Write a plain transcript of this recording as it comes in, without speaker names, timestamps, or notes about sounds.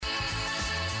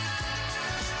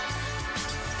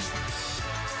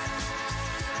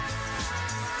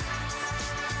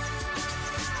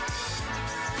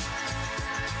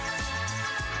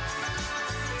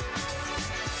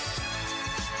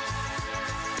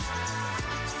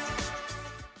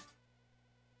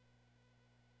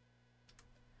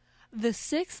The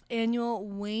sixth annual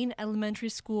Wayne Elementary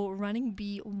School Running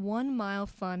Bee 1 Mile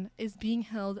Fun is being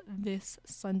held this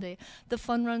Sunday. The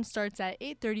fun run starts at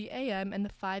 8:30 a.m. and the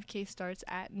 5K starts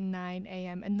at 9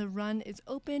 a.m. and the run is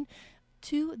open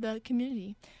to the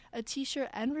community. A t-shirt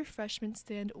and refreshment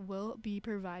stand will be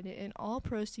provided and all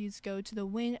proceeds go to the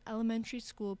Wayne Elementary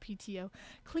School PTO.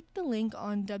 Click the link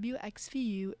on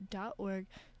wxvu.org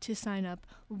to sign up.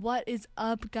 What is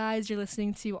up, guys? You're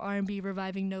listening to R&B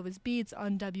Reviving Nova's Beats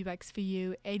on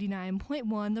WXVU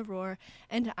 89.1 The Roar,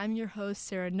 and I'm your host,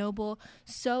 Sarah Noble.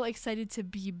 So excited to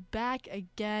be back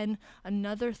again,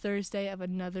 another Thursday of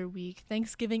another week.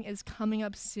 Thanksgiving is coming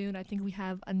up soon. I think we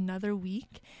have another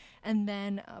week, and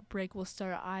then break will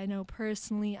start. I know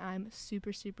personally I'm super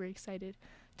excited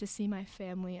to see my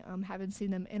family. Haven't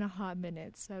seen them in a hot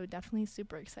minute, so definitely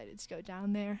super excited to go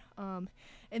down there.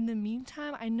 In the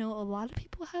meantime, I know a lot of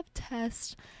people have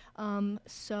tests,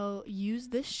 so use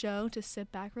this show to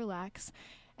sit back, relax,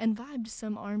 and vibe to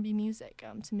some R&B music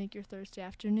to make your Thursday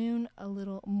afternoon a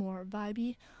little more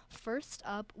vibey. First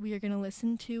up, we are going to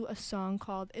listen to a song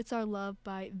called It's Our Love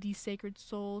by The Sacred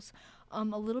Souls. A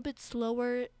little bit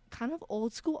slower, kind of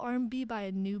old school R&B by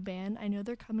a new band. I know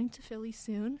they're coming to Philly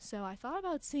soon, so I thought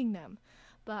about seeing them,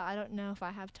 but I don't know if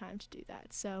I have time to do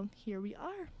that. So here we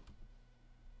are.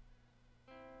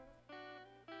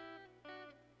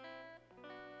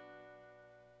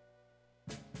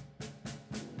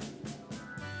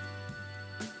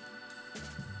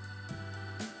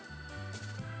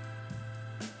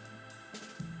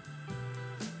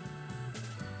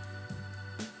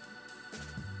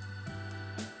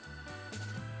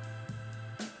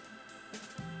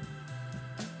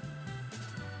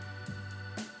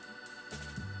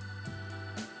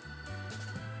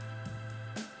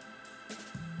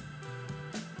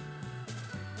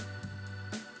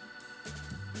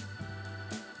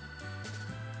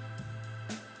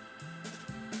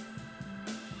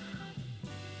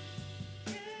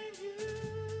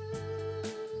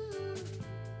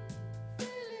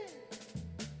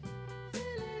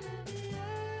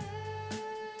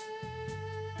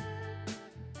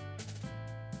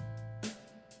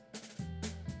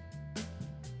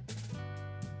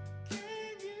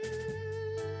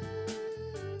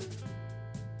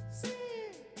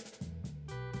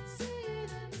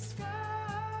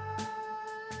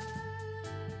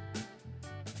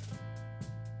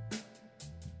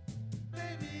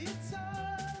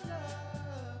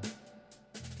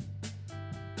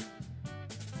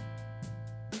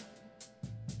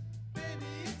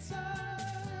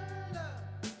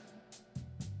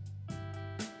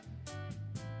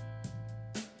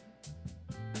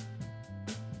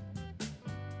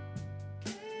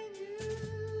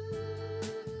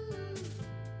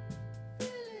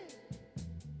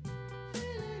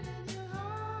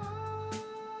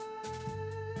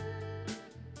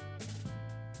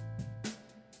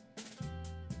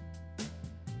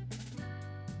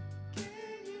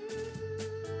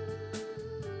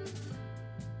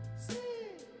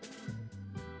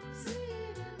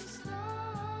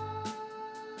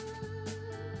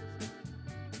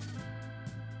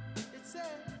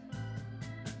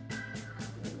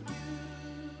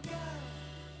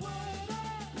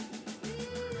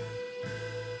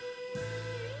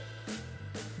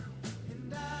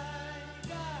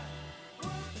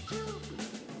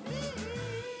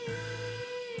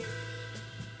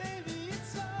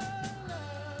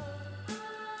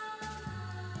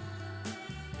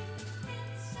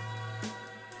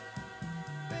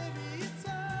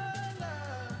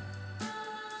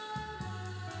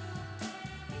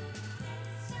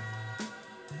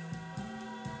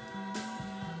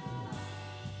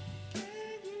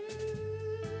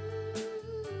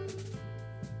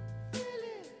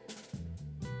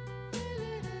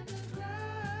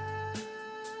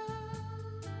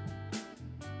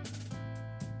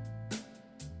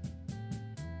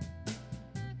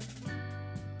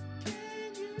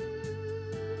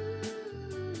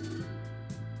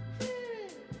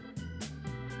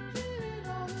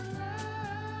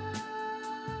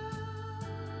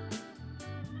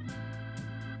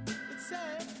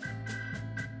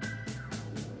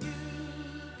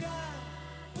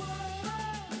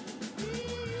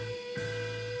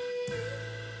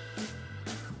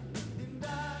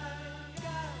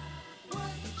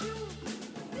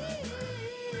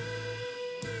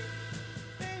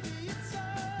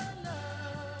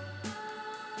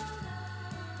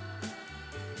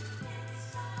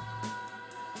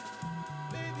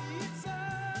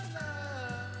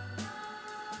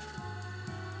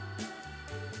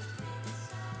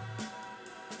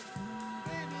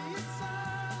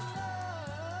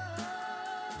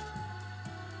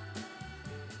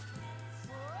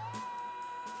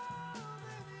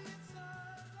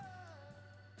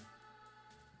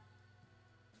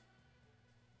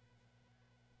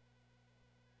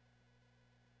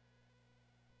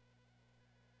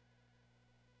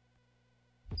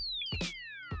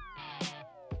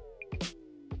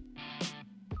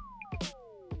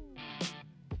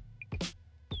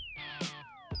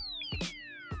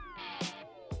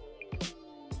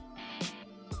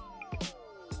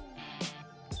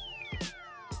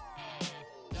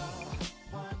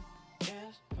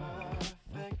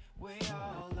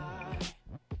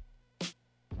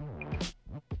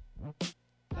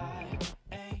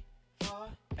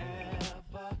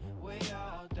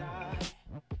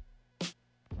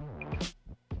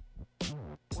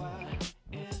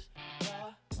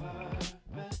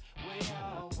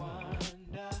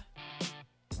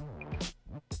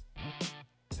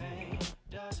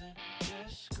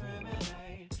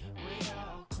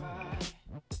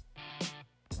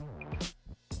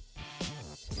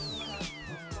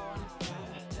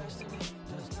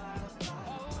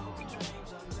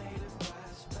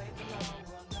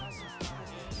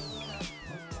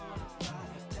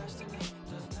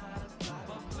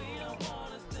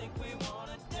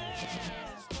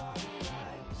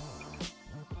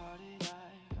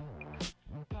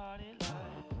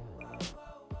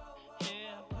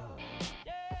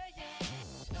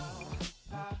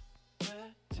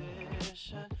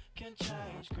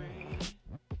 screen.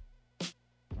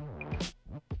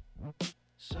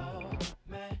 So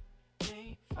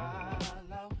many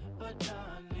follow, but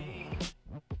none leave.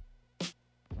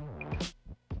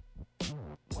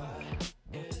 What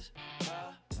is the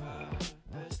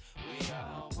purpose? We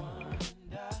all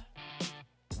wonder.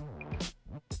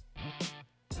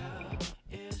 Love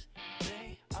is the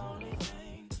only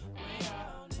thing we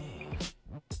all need.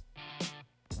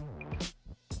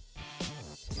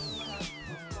 You and I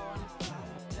were born to fly.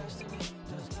 Destiny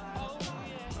does not apply.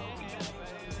 Broken dreams are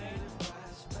made of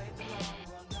glass. Faith alone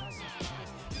will not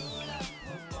suffice. You and I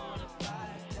were born to fly.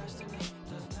 Destiny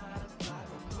does not apply.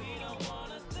 But we don't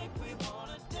wanna think, we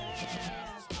wanna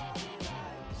dance. Party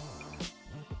like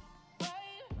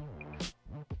right.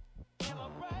 Am I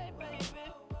right, baby?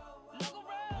 Look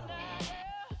around now,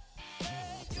 yeah.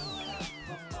 Hey, you and I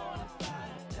were born to fly.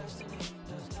 Destiny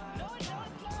does not apply.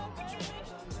 Broken dreams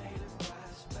are made of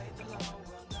glass. Faith alone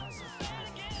will not suffice.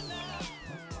 Again now.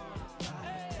 We're born to fly.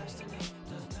 Destiny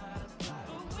does not apply.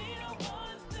 But we don't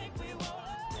wanna think, we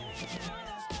wanna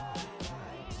dance. Party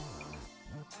like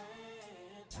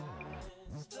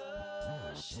and the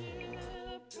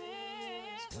ship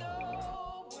is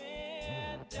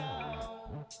going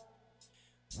down.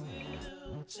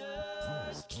 We'll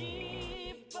just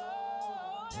keep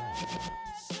on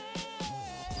dancing.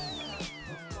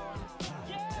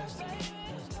 Yeah, baby.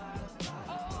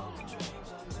 Oh, the dreams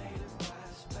are made of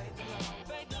glass. Faith alone.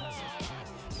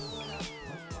 You and I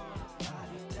were born to fly.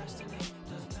 Destiny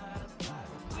does not apply.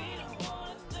 We don't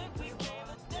wanna think, we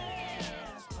wanna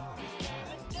dance. We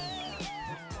wanna dance.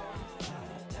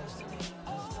 Destiny does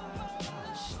not apply.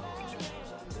 The dreams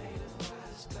are made of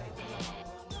glass. Faith alone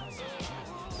will not suffice.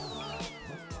 You and I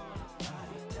were born to fly.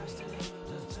 Destiny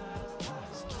does not apply.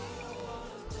 We don't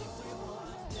wanna think, we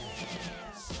wanna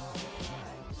dance.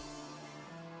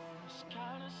 It's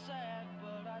kinda sad,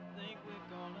 but I think we're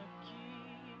gonna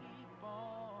keep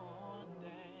on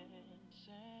dancing.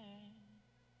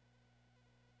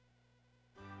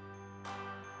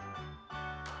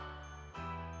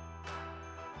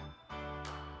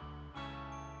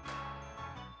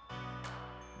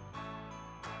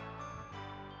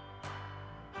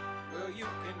 Well, you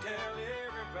can tell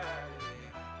everybody.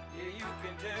 Yeah, you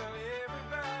can tell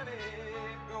everybody.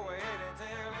 Go ahead and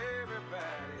tell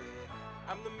everybody.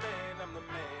 I'm the man, I'm the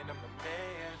man, I'm the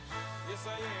man. Yes, I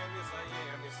am, yes, I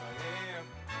am, yes, I am.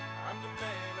 I'm the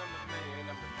man, I'm the man,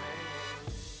 I'm the man.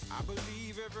 I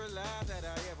believe every lie that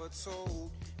I ever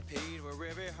told. Paid for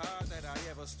every heart that I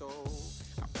ever stole.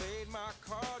 I played my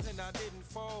cards and I didn't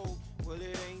fold. Well,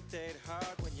 it ain't that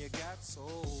hard when you got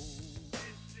sold.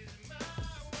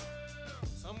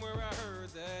 Somewhere I heard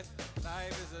that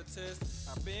life is a test.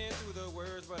 I've been through the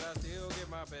worst, but I still give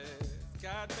my best.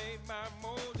 God made my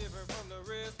mold different from the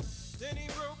rest. Then he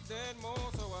broke that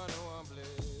mold, so I know I'm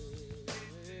blessed.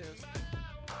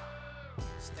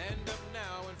 Stand up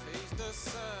now and face the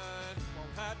sun.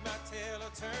 Won't hide my tail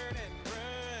or turn and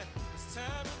run. It's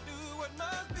time to do what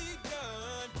must be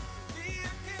done. Be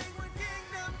a king when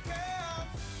kingdom comes.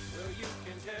 Well, you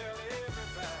can tell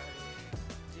everybody.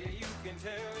 Yeah, you can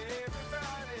tell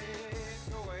everybody.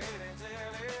 Go ahead and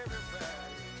tell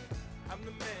everybody. I'm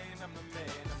the man, I'm the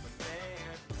man, I'm the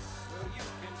man. Well, you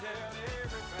can tell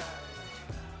everybody.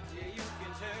 Yeah, you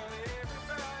can tell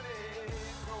everybody.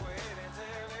 Go ahead and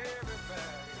tell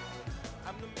everybody.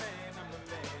 I'm the man, I'm the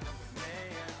man, I'm the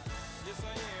man. Yes,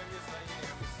 I am, yes, I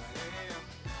am, yes, I am.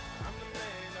 I'm the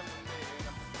man, I'm the man,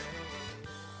 I'm the man.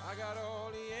 I got all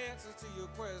the answers to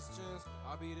your questions.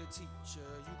 I'll be the teacher,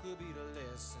 you could be the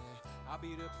lesson. I'll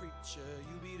be the preacher,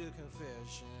 you be the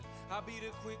confession. I'll be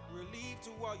the quick relief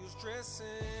to all your stressing.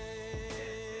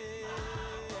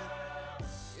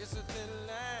 It's a thin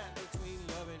line between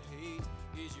love and hate.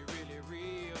 Is you really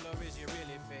real or is you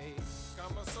really fake?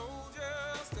 I'm a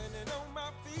soldier standing on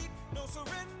my feet. No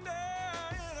surrender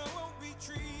and I won't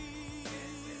retreat.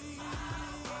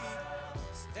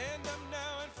 Stand up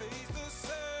now and face the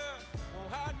sun.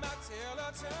 Won't hide my tail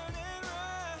or turn and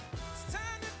run. It's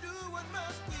time to do what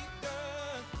must be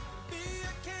done. Be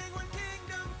a king when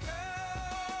kingdom comes.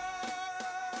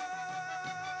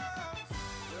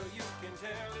 Well, you can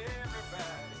tell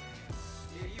everybody.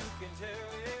 Yeah, you can tell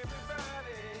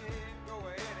everybody. Go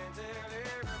ahead and tell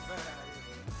everybody.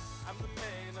 I'm the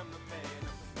man, I'm the man,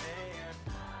 I'm the man.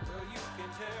 Well, you can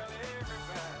tell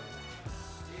everybody.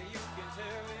 Yeah, you can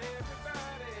tell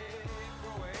everybody.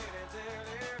 Go ahead and tell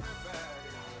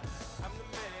everybody. I'm the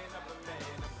man, I'm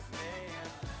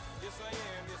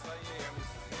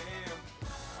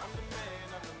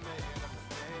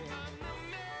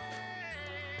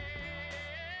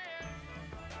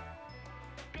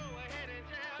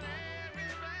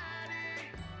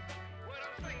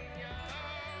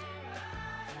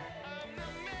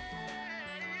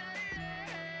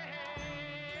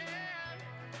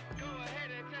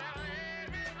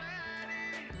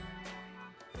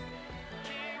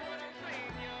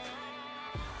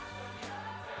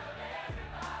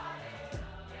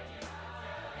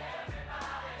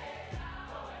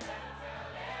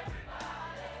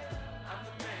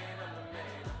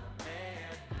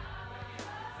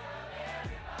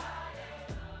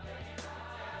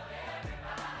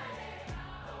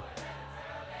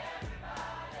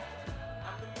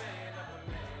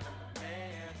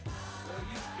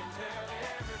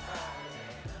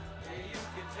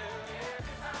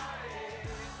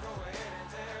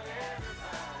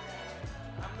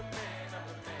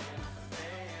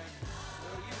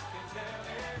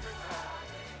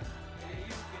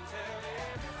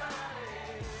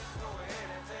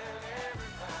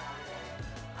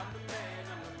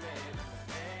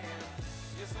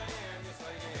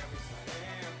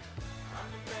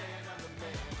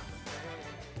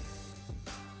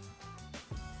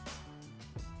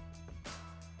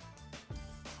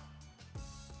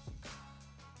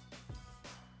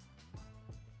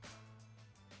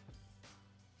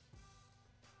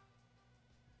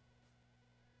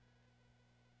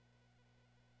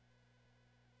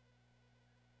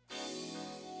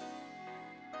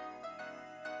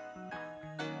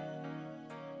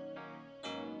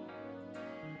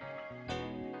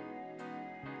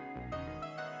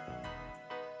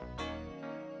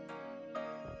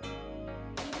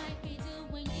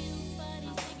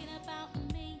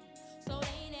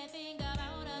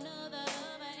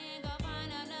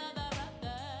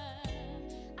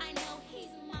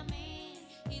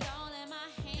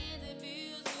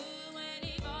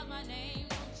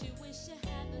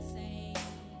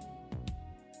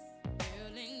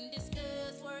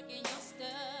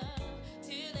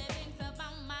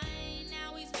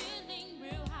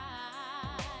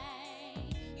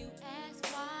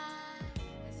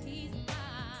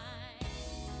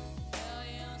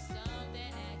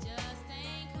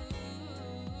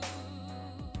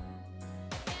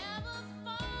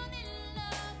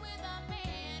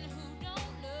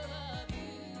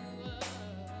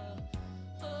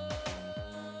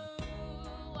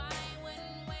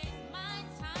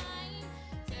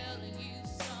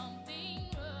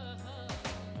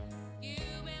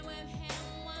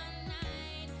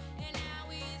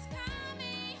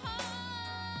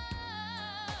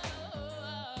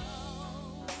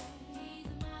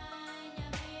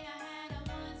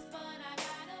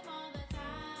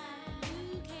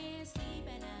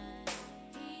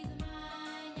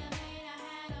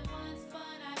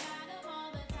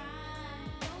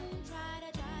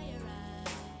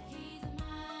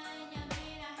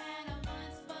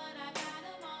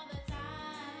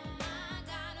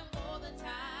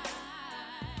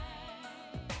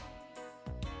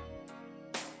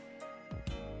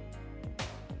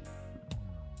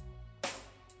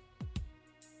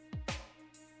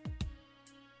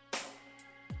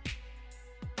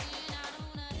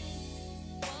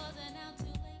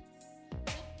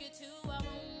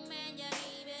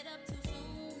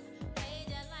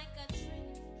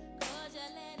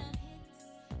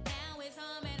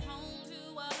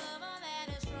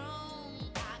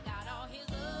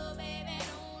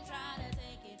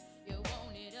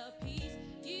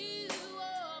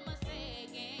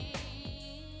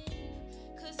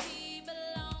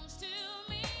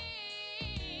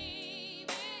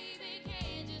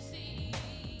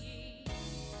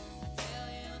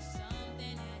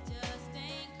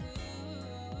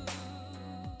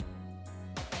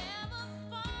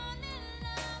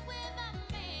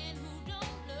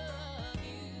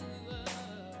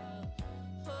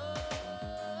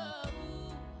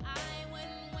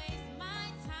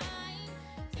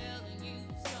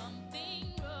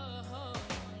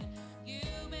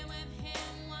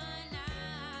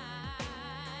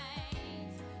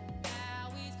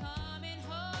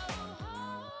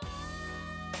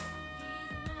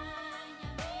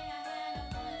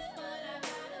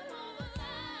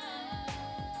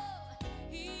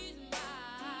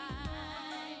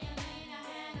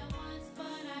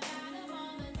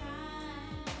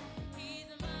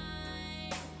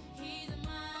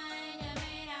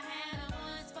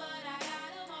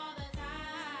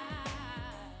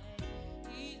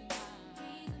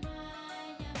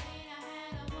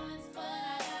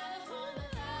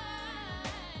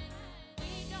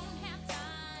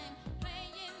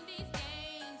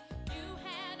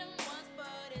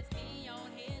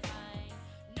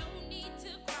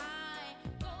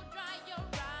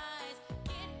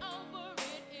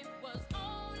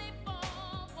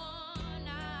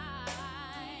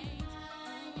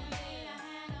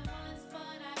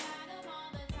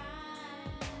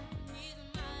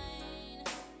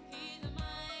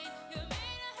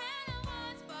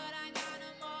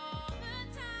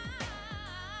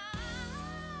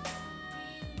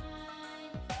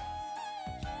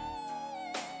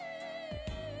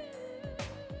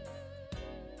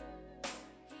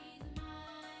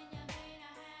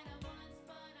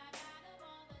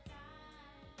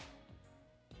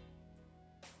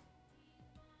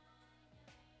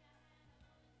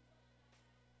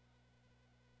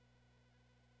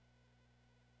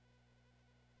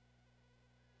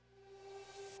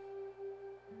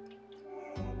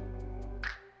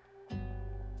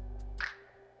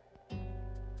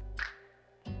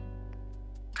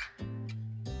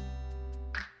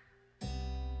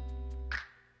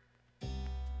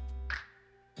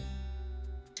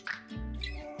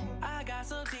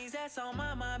that's on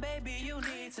my mind, baby, you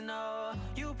need to know.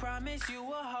 You promise you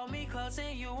will hold me close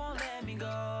and you won't let me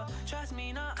go. Trust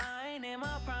me, no, I ain't in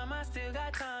my prime, I still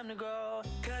got time to grow.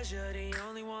 Cause you're the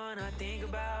only one I think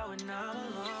about when I'm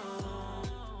alone.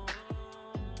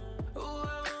 Ooh,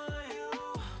 I want you.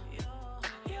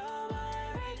 You're my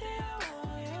everything, I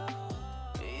want you.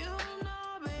 You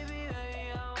know, baby, baby,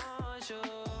 I want you.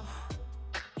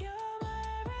 You're my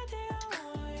everything, I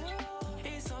want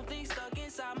you. It's something stuck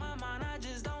inside my mind, I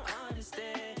just don't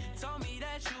understand. Told me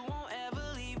that you won't ever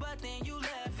leave, but then you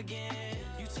left again.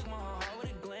 You took my heart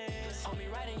with a glance. Hold me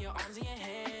right in your arms and your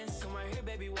hands. Come right here,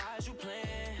 baby, why is you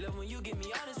playing? Love when you give me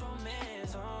all this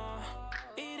romance,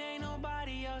 It ain't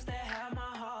nobody else that have my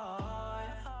heart.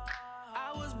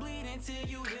 I was bleeding till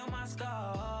you heal my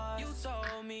scars. You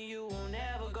told me you won't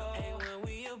ever go, and when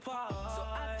we apart, so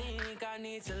I think I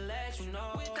need to let you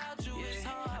know. Without you, it's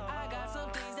hard. I got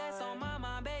some things that's on my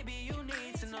mind, baby, you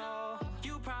need to know.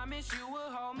 You promised you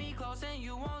would hold me close and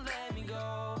you won't let me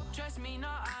go. Trust me, no,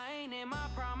 I ain't in my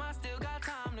prime, I still got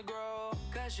time to grow.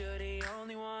 Cause you're the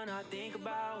only one I think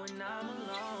about when I'm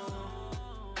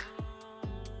alone.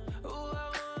 Ooh, I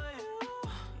want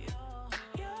you.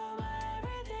 You're my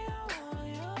everything, I want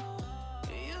you.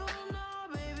 You know,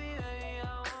 baby, baby, I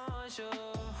want you.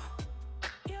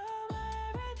 You're my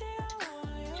everything, I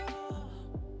want you.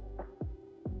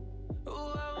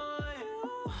 Ooh, I want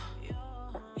you.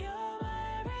 You're my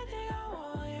everything, I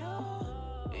want you.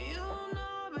 You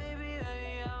know, baby,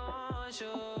 baby, I want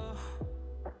you.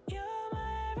 You're my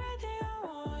everything, I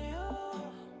want you.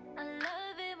 I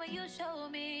love it when you show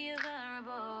me you're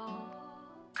vulnerable.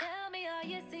 Tell me all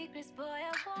your secrets, boy,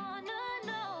 I wanna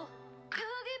know. You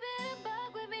keep it a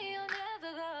buck with me, you'll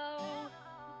never go.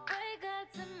 Break up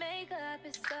to make up,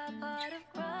 it's a part of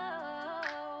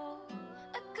growth.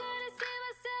 I couldn't see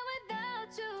myself without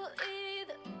you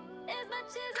either. As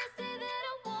much as I say that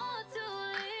I want to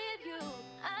leave you,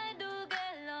 I do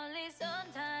get lonely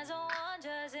sometimes. I want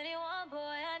just anyone, boy,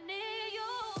 I need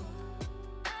you.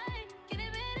 I can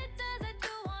admit it does, I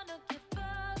do wanna give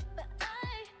up, but I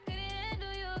couldn't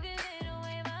handle you giving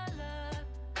away my love.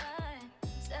 I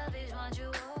selfish, want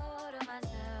you all to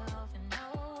myself and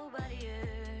nobody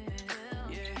else.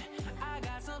 Yeah, I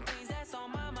got some things that's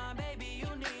on my mind, baby, you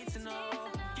need to know.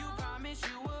 You promised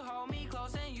you would hold me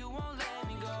close and you won't let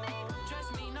me go.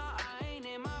 Trust me, no, I ain't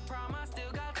in my prime, I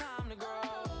still got time to grow.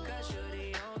 Cause you're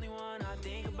the only one I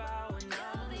think about when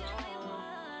I'm alone.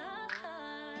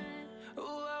 Ooh,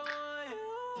 I want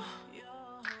you.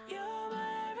 You're my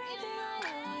everything, I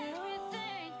want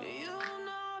you. You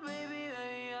know, baby,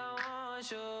 baby, I want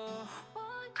you.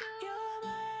 You're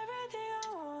my everything, I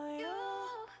want you.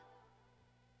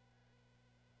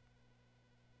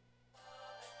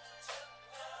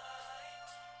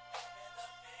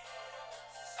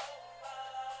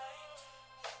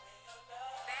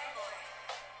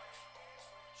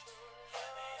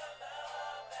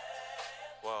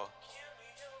 Whoa.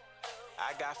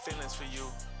 I got feelings for you.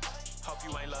 Hope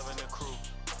you ain't loving the crew.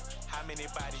 How many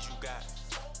bodies you got?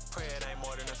 Pray it ain't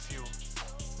more than a few.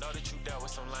 Know that you dealt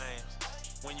with some lames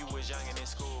when you was young and in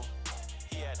school.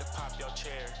 He had to pop your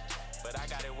chair, but I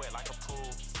got it wet like a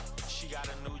pool. She got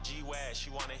a new G-Wag,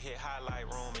 she wanna hit highlight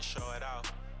room and show it out.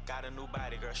 Got a new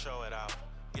body, girl, show it out.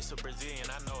 It's a Brazilian,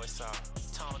 I know it's all.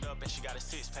 Toned up and she got a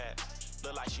six-pack.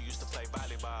 Look like she used to play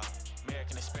volleyball.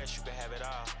 American Express, you can have it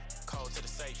all. Code to the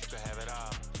safe, you can have it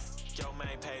all. Your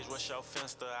main page, what's your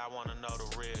Finsta? I wanna know the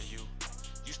real you.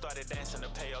 You started dancing to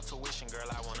pay your tuition, girl,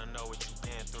 I wanna know what you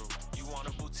been through. You want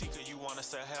a boutique or you wanna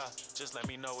sell hair? Just let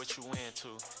me know what you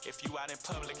into. If you out in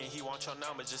public and he want your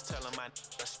number, just tell him I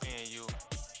spin you.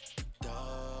 The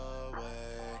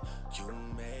way you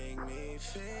make me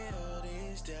feel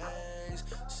these days.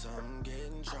 Some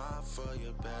getting dry for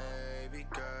you, baby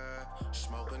girl.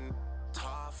 Smoking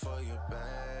top for you,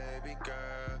 baby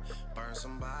girl. Burn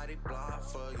somebody block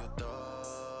for you,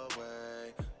 the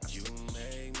way you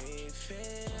make me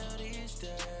feel these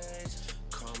days.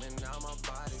 Coming out my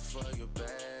body for you,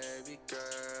 baby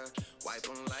girl. Wipe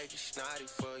them like you snotty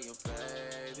for you,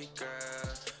 baby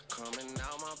girl. Coming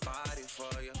out my body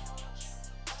for you.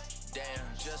 Damn,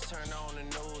 just turned on the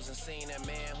news and seen that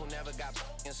man who never got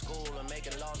in school and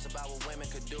making laws about what women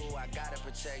could do. I gotta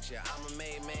protect you. I'm a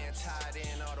made man, tied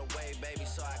in all the way, baby,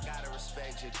 so I gotta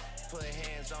respect you. Put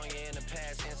hands on you in the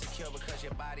past, insecure because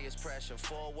your body is pressure.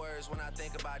 4 words when I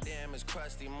think about them is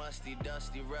crusty, musty,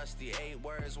 dusty, rusty. 8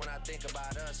 words when I think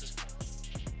about us is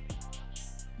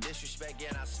disrespect,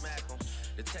 yeah, I smack them.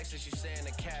 The texts that you say in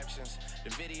the captions,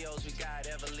 the videos we got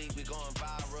ever leak, we going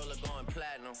viral or going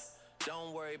platinum.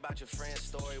 Don't worry about your friend's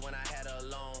story when I had her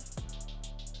alone.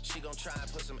 She gon' try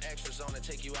and put some extras on and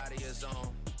take you out of your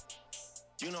zone.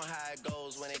 You know how it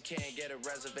goes when they can't get a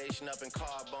reservation up in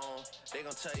Carbone. They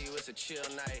gon' tell you it's a chill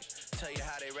night, tell you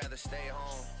how they rather stay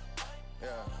home. Yeah.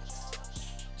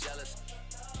 Jealous.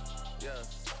 Yeah.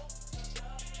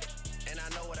 And I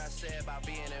know what I said about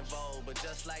being in vogue, but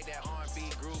just like that R&B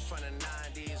group from the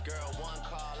 90s, girl, one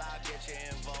call, I'll get you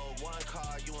in vogue. One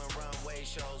call, you in runway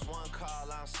shows. One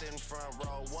call, I'm sitting front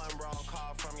row. One wrong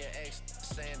call from your ex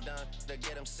saying done to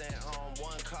get him sent home.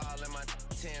 One call and my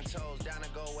 10 toes down to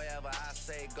go wherever I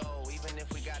say go. Even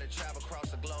if we gotta travel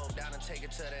across the globe, down and take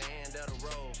it to the end of the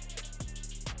road.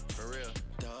 For real.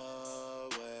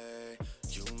 The way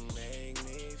you make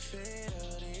me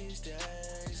feel these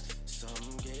days,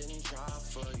 some getting dry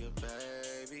for your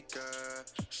baby girl.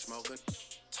 Smoking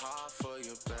tar for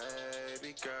your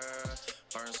baby girl.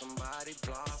 Burn somebody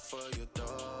block for your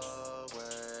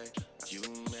doorway. You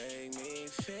make me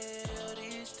feel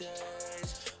these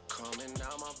days, coming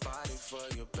out my body for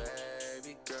your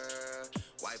baby girl.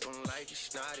 Wipe them like you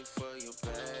snotty for your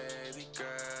baby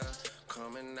girl.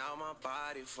 Coming out my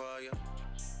body for you.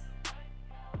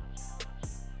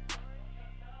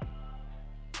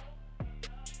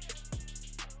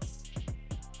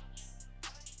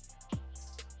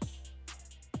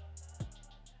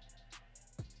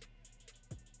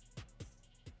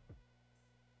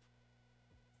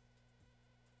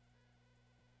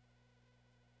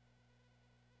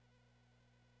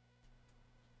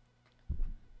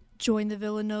 Join the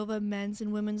Villanova men's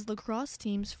and women's lacrosse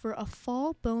teams for a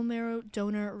fall bone marrow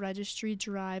donor registry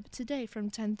drive today from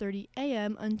 10:30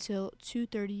 a.m. until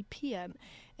 2:30 p.m.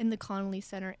 in the Connolly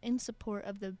Center in support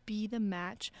of the Be the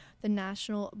Match, the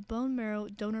National Bone Marrow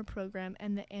Donor Program,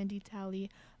 and the Andy Talley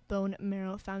Bone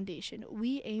Marrow Foundation.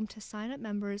 We aim to sign up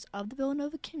members of the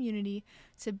Villanova community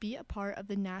to be a part of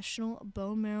the National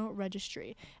Bone Marrow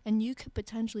Registry, and you could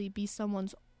potentially be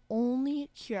someone's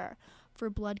only cure for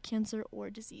blood cancer or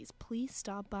disease. Please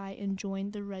stop by and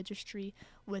join the registry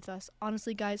with us.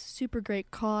 Honestly, guys, super great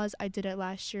cause. I did it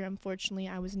last year. Unfortunately,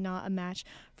 I was not a match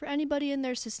for anybody in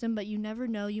their system, but you never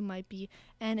know, you might be,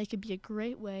 and it could be a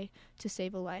great way to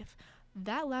save a life.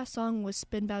 That last song was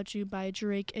Spin 'Bout You by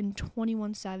Drake and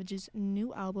 21 Savage's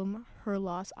new album, Her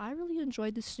Loss. I really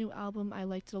enjoyed this new album. I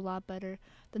liked it a lot better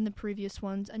than the previous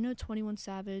ones. I know 21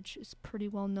 Savage is pretty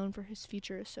well known for his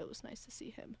features, so it was nice to see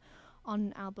him on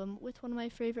an album with one of my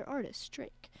favorite artists,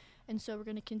 Drake. And so we're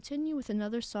going to continue with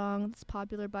another song that's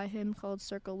popular by him called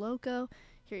Circo Loco.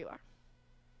 Here you are.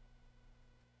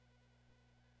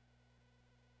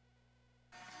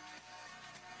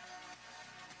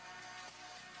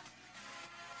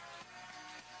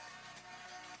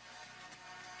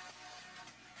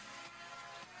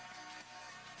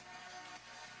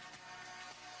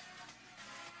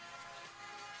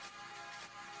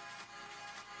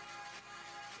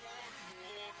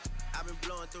 I've been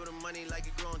blowing through the money like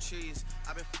it growing trees.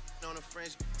 I've been on a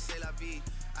French, say la vie.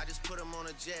 I just put them on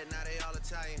a jet, now they all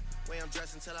Italian. Way I'm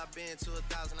dressed until I've been to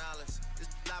 $1,000. This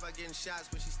lie about getting shots,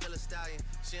 but she's still a stallion.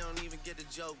 She don't even get the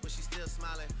joke, but she's still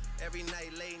smiling. Every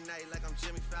night, late night, like I'm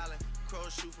Jimmy Fallon.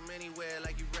 Crows shoot from anywhere,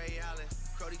 like you Ray Allen.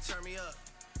 Crody, turn me up.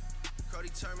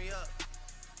 Crody, turn me up.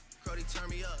 Crody, turn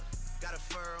me up. Got a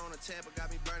fur on a Tampa,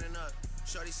 got me burning up.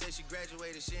 Shorty said she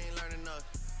graduated, she ain't learning enough.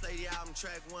 Play the album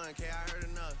track 1, K, I heard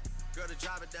enough. Girl, to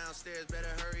drive it downstairs, better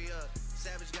hurry up.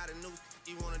 Savage got a new,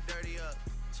 you wanna dirty up.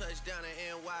 Touchdown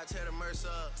in NY, tear the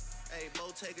Mercer up. Hey,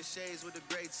 Bottega shades with the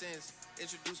great sense.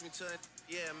 Introduce me to it,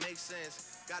 yeah, it makes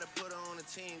sense. Gotta put her on the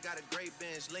team, got a great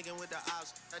bench. Linking with the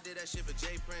ops, I did that shit for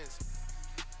Jay Prince.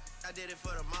 I did it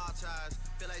for the Maltese.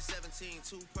 Feel like 17,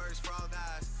 2 perks, frog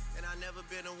eyes. And I never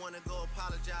been the one to go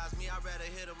apologize. Me, I'd rather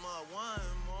hit him up one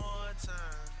more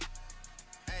time.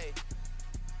 Hey.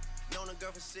 Known a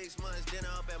girl for 6 months, dinner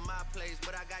up at my place.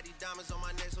 But I got these diamonds on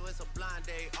my neck, so it's a blind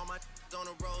date. All my on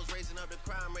the roads, raising up the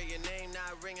crime rate. Your name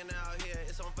not ringing out here,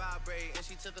 it's on vibrate. And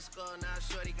she took a skull, now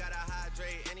shorty gotta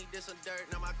hydrate. And he did some dirt,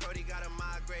 now my Crody gotta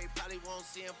migrate. Probably won't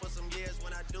see him for some years.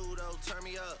 When I do though, turn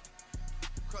me up.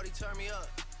 Crody, turn me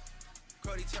up.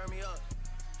 Crody, turn me up.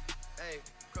 Hey,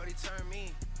 Crody, turn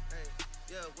me. Hey,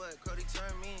 yeah, what? Crody,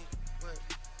 turn me. What?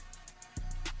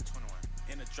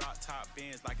 In a drop top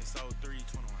Benz like it's 03.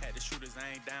 21. Had the shooters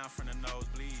aim down from the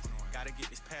nosebleeds. Gotta get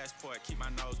this passport, keep my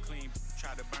nose clean.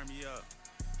 Try to burn me up,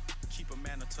 keep a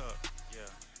man a tuck.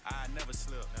 Yeah, I never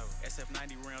slip. Never.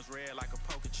 SF90 rims red like a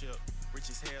poker chip. Rich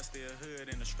as hell, still hood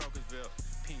in the Strokersville.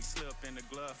 Pink slip in the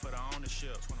glove for the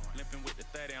ownership. 21. Limping with the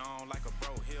 30 on like a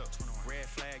bro hip. 21. Red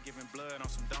flag giving blood on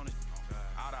some donuts.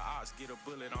 All the ops get a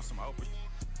bullet on some Oprah.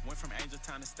 Went from Angel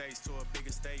Town Estates to a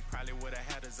bigger state. Probably would've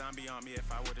had a zombie on me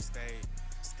if I would've stayed.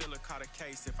 Still have caught a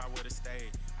case if I would've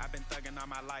stayed. I've been thugging all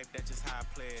my life, that's just how I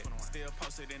played. Still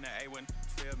posted in the A1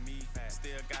 feel me.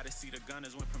 Still gotta see the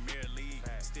Gunners win Premier League.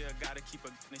 Still gotta keep a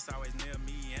gun, it's always near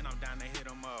me, and I'm down to hit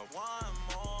them up. One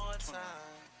more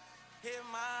time, hit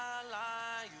my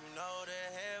line, you know the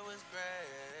hair was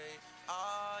great.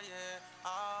 Oh yeah,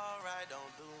 alright,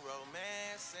 don't do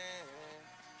romancing.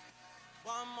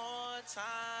 One more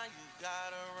time, you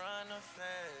gotta run the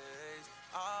face.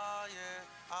 Oh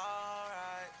yeah,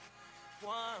 alright,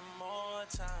 one more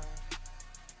time.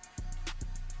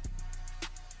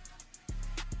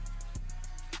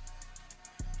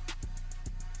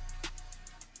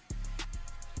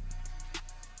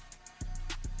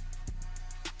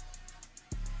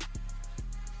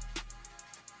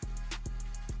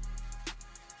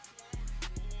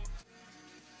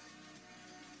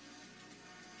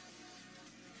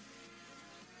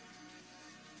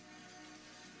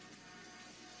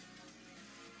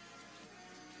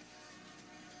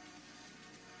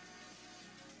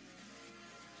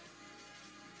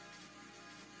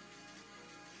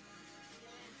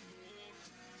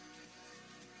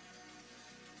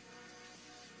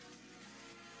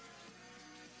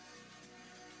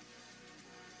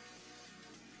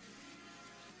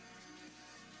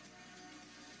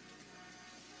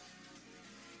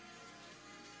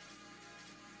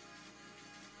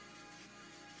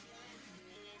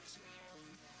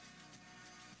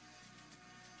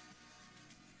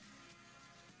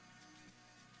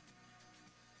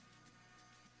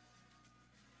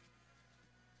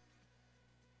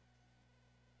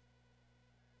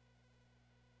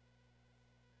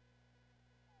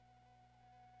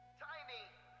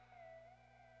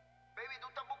 Baby, tú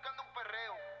estás buscando un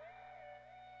perreo.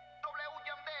 W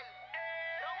Yandel,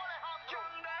 Raúl Alejandro.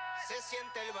 Se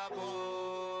siente el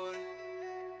vapor.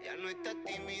 Ya no está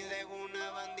tímida, es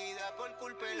una bandida por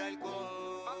culpa del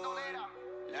alcohol. Bandolera.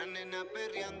 La nena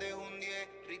perreando es un 10,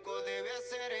 rico debe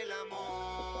hacer el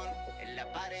amor. En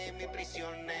la pared mi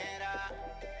prisionera,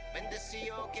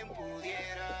 bendecido quien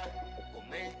pudiera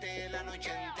comerte la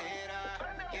noche entera.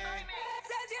 Yeah.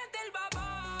 Se siente el vapor.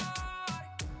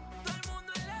 Todo el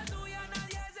mundo en la suya,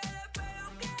 nadie se despega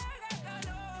aunque haga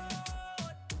calor.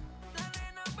 La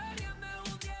nena perreando es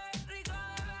un 10, rico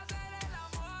debe hacer el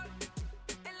amor.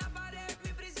 En la pared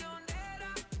mi prisionera,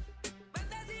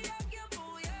 bendecida quien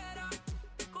pudiera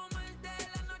comerte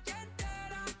la noche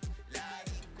entera. La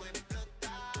disco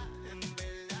explota, en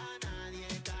verdad nadie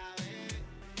cabe.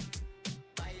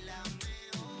 Bailame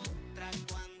otra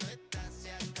cuando esta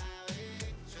se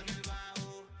acabe. Suena el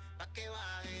bajo pa' que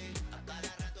baje, a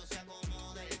cada rato se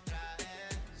acomoda el traje.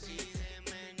 Sigue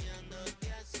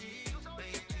meneándote así,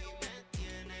 baby, me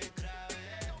tiene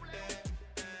grave.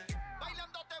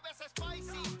 Bailando te ves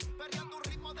spicy, perreando un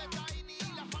ritmo de tiny.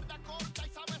 La falda corta y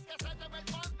sabes que se te ve el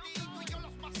panty. Tú y yo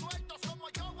los más sueltos como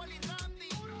Joel y Randy.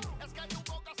 Es que tu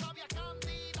boca sabía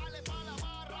candy. Dale pa' la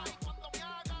barra y cuando me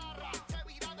agarra se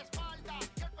vira de espalda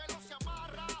y el pelo se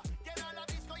amarra. Llena la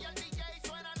disco y el DJ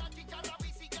suena la chicharra.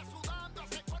 Y sigue sudando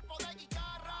ese cuerpo de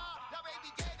guitarra. La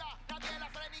baby llega, nadie la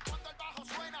frena y cuando el bajo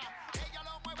suena ella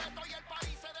lo mueve todo y el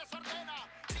país se desordena.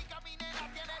 Rica mi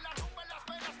nena tiene la rumba en las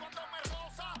venas. Cuando me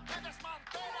roza me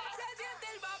desmantela. Se siente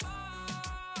el vapor.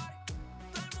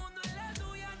 Todo el mundo en la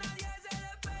suya, nadie se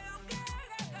despega aunque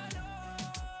haga calor.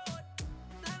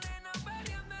 La nena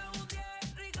perreando es un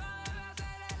 10, rico debe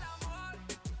hacer el amor.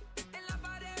 En la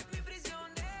pared mi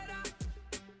prisionera,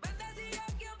 bendecida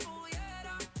quien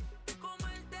pudiera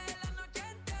comerte la noche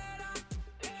entera.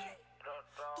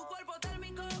 Tu cuerpo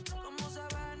térmico, como se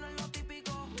ve no es lo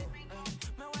típico.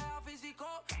 Me huele físico,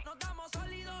 nos damos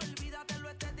sólido, olvídate lo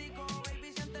estético.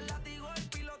 Baby, siente el látigo, el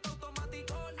piloto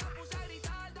automático. La puse a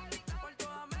gritar por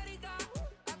toda América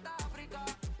hasta África.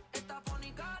 Está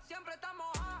fónica, siempre está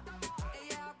moja.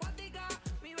 Ella es acuática,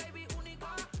 mi baby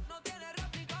única, no tiene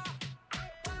réplica.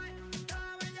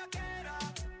 Cuánta bellaquera,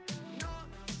 no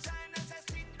se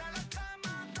necesita la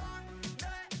cama,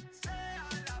 donde sea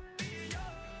la pillo.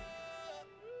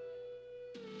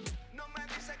 No me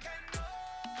dice que no,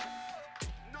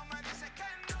 no me dice que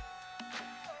no,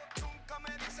 nunca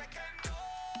me dice que no,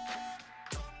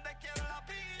 donde quiero la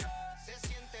pillo. Se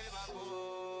siente el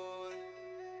vapor,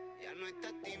 ya no está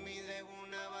tímida, es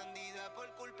una bandida por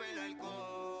culpa del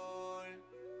alcohol.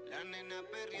 La nena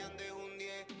perreando es un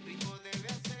 10, rico debe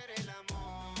hacer el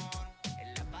amor.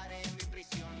 En la pared mi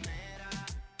prisionera,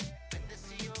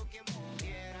 bendecido quien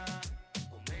pudiera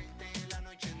comerte la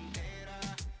noche entera.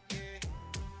 Yeah.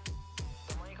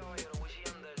 Toma ahí, caballero, Wisin y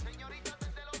Yandel. Señoritas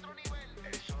desde el otro nivel.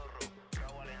 El Zorro,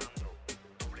 Raúl Alejandro,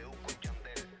 W con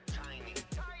Yandel, Tiny,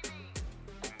 Tiny.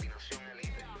 combinación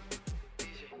elite.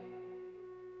 Dice,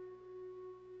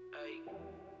 ey,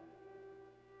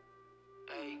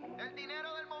 ey, El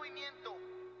dinero del movimiento.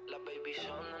 la baby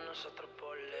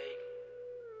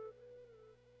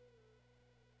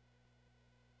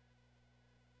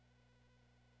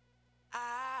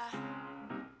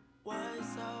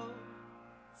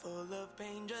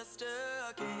pain just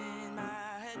stuck in my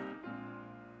head.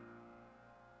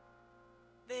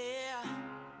 There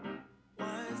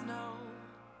was no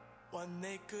one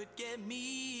that could get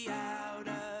me out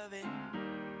of it.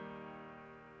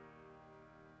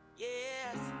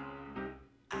 Yes,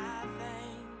 I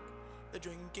think the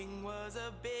drinking was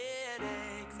a bit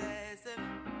excessive.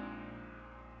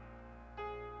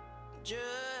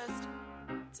 Just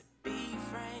to be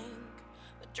frank,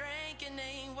 the drinking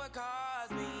ain't what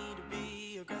caused me to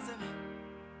be aggressive.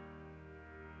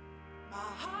 My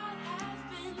heart has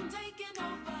been taken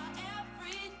over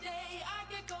every day. I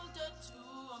get colder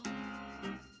too.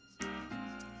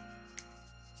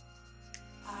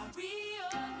 I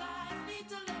realize need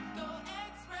to let go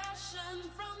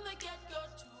expression from the get-go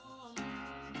too.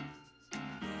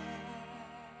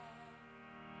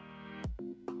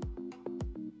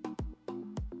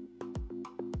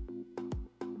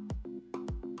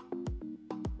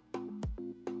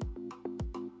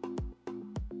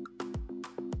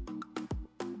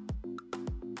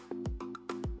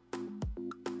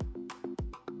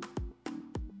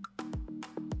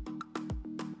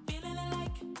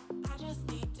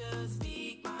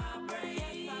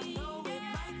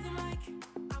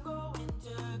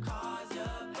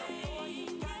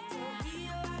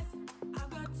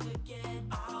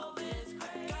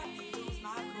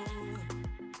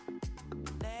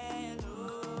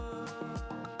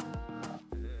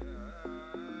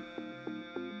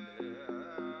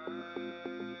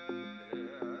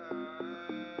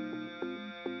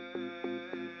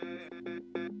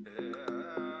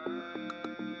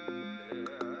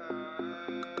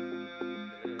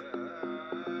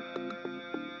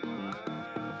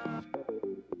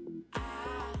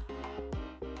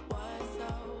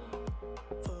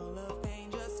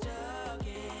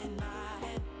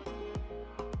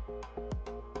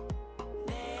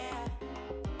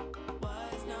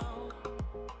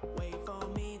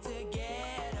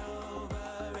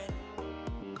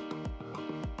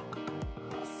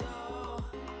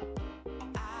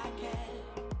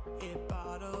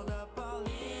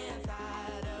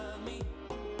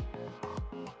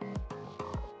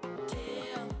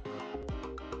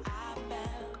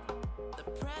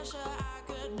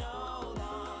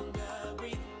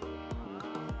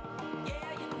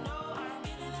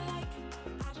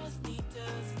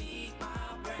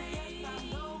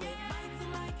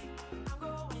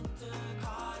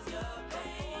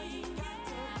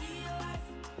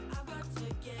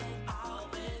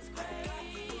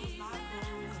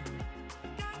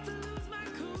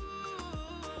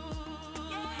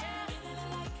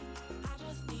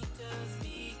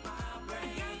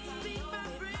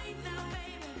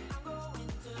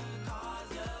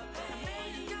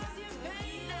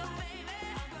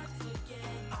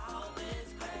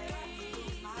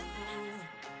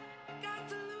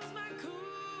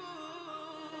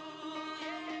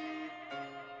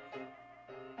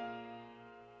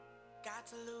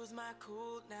 To lose my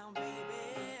cool now, baby.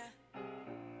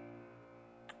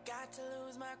 I got to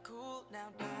lose my cool now,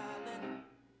 darling.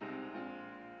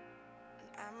 And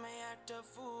I may act a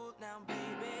fool now,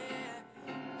 baby.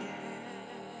 Yeah.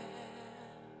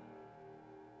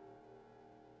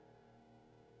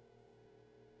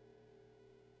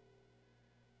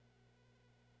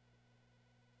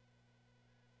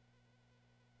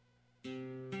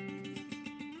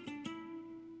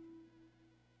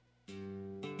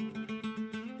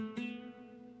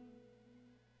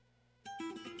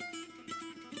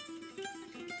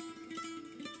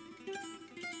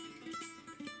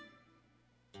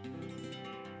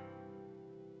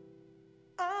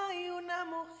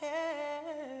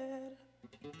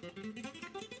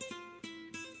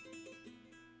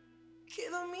 Que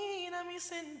domina mis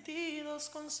sentidos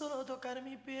con solo tocar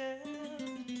mi piel.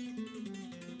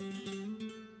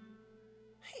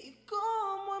 Y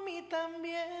como a mí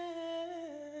también.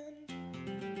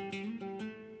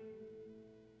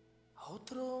 A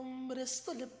otro hombre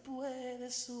esto le puede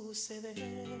suceder.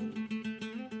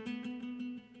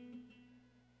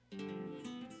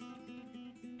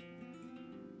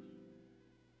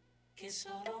 Que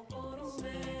solo por un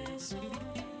beso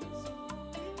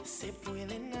se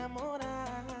puede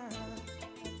enamorar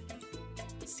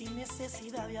sin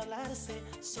necesidad de hablarse,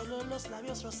 solo los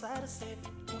labios rozarse,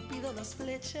 Cupido los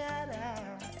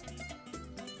flechará.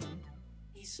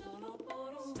 Y solo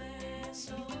por un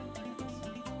beso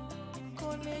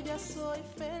con ella soy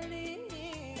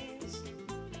feliz.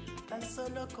 Tan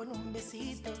solo con un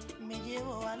besito me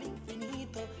llevo al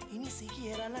infinito y ni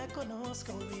siquiera la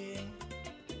conozco bien.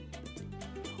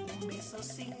 Un beso beso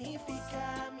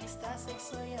significa amistad,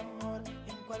 sexo y amor.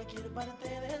 En cualquier parte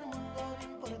del mundo, no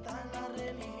importa la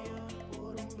religión.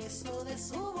 Por un beso de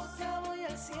su boca voy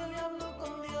al cielo y hablo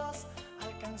con Dios.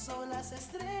 Alcanzó las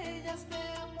estrellas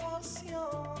de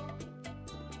emoción.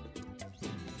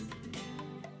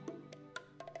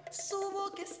 Su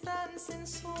boca es tan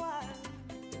sensual,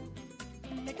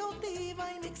 me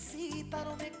cautiva y me excita,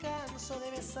 no me canso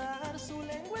de besar. Su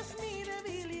lengua es mi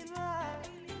debilidad.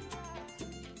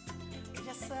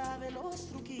 Ella sabe los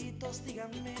truquitos,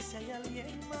 díganme si hay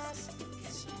alguien más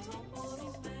que solo por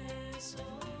un beso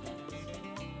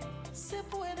se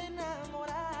puede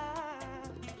enamorar.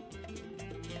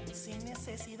 Sin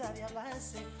necesidad de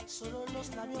hablarse, solo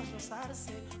los labios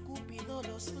rozarse, Cupido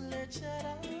los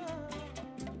flechará.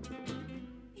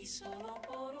 Y solo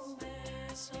por un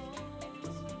beso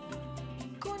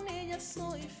con ella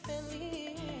soy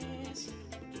feliz.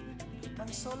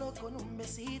 Tan solo con un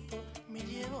besito me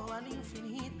llevo al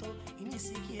infinito y ni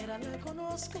siquiera la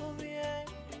conozco bien.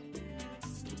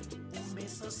 Un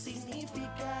beso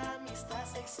significa amistad,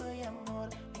 sexo y amor.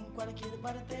 En cualquier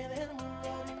parte del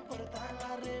mundo, no importa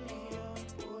la religión.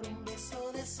 Por un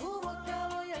beso de su boca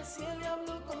voy al cielo y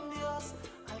hablo con Dios.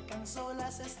 Alcanzó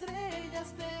las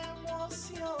estrellas de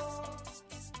emoción.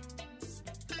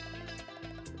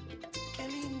 Qué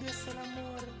lindo es el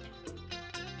amor.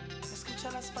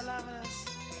 Escucha las palabras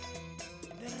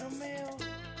de Romeo.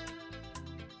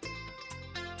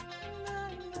 Na,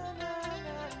 na, na,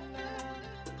 na, na.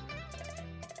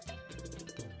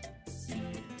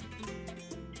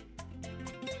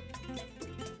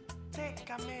 De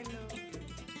Camelo.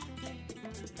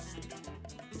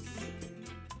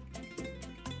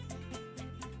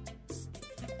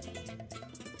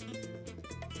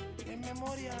 En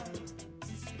memoria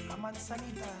a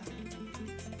Manzanita.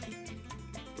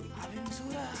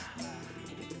 Aventura.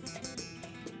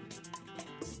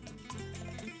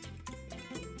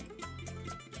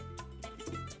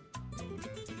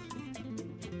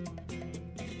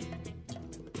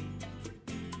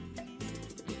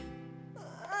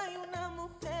 Hay una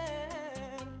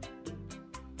mujer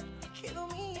que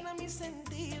domina mis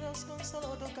sentidos con solo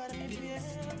tocar mi piel,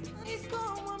 y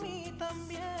como a mí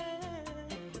también.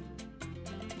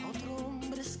 A otro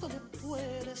hombre esto le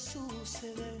puede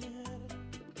suceder.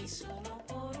 Y solo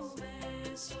por un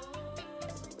beso.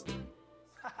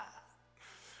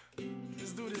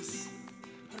 Es dures.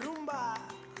 Rumba.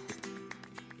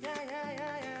 Ya, ya,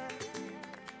 ya, ya.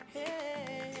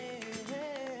 Hey,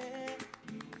 hey.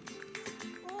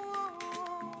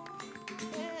 Oh,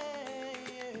 hey,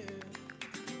 yeah.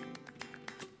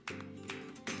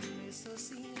 Eso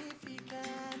significa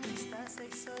amistad,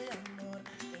 sexo y amor.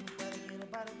 En cualquier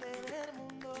parte del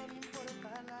mundo, no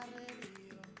importa la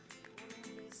religión.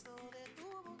 Un beso de tu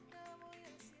boca voy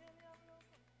al cielo y hablo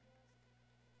con Dios.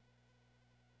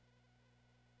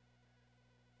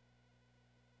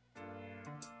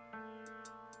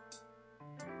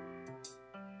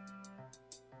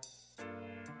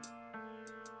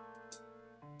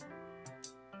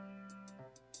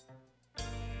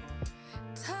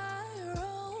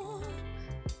 Tyrone,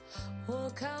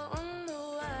 walk out on the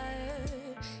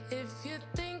wire. If you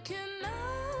think you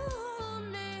know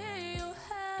me, you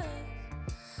have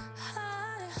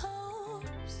high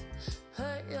hopes.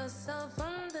 Put yourself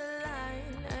on the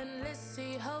line and let's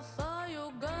see how far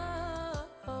you go.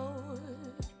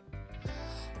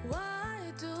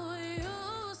 Why do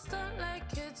you stunt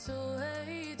like it's a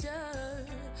wager?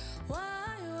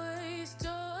 Why waste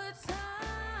your time?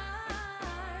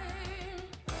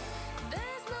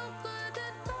 There's no good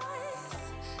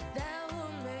advice that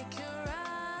will make you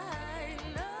right.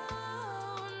 No,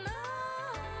 no.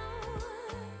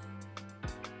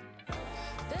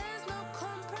 There's no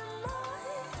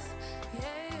compromise.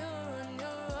 Yeah, you're on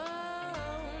your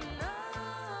own. No,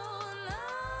 no.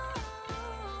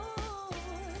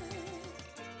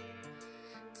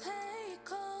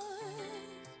 Take off.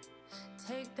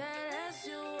 Take that as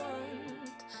you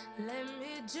want. Let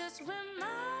me just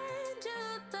remind you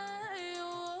that you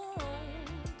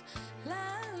won't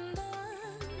land on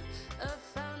a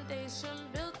foundation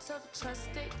built of trust.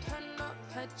 It cannot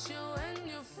catch you when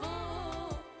you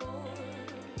fall.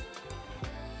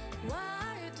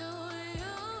 Why do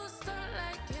you stunt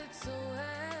like it's a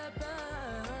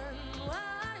weapon?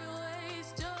 Why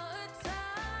waste your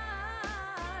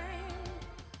time?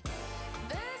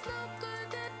 There's no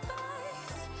good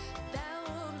advice that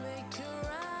will make you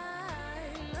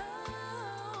right. No,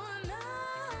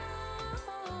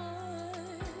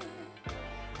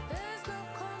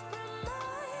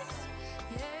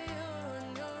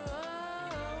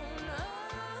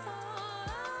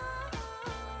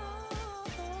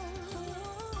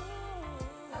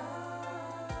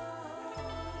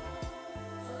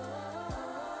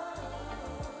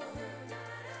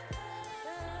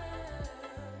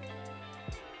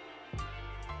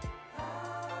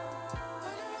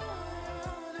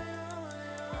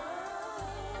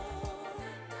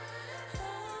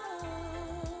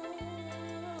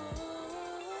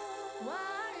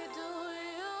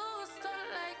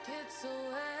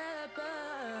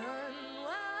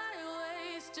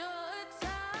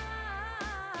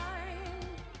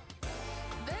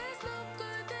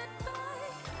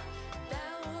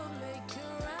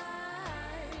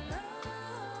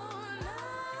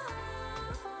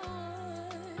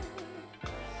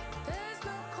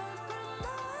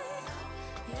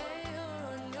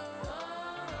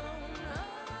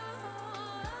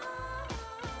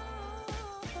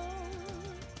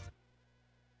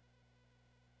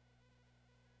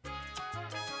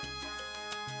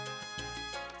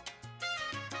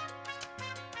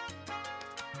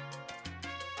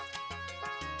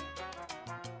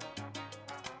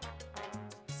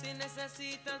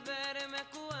 necesitas verme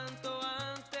cuanto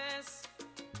antes.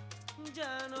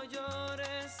 Ya no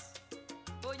llores,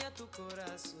 voy a tu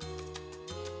corazón.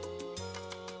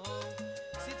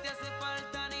 Si te hace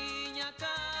falta, niña,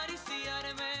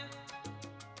 acariciarme,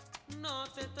 no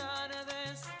te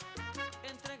tardes,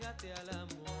 entrégate al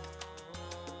amor.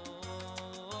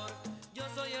 Yo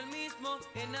soy el mismo,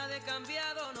 en nada he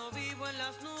cambiado, no vivo en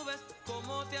las nubes,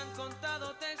 como te han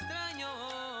contado, te extraño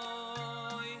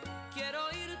hoy. Quiero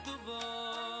oír tu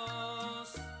voz,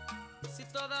 si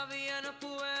todavía no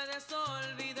puedes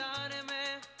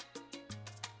olvidarme,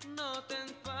 no te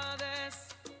enfades,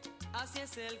 así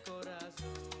es el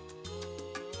corazón.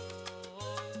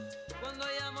 Cuando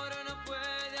hay amor no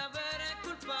puede haber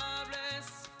culpables,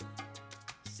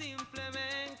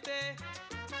 simplemente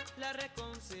la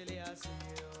reconciliación.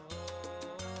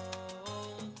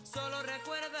 Solo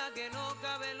recuerda que no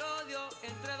cabe el odio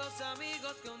entre dos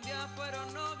amigos que un día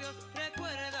fueron novios.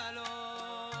 Recuérdalo,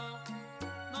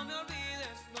 no me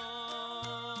olvides,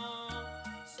 no.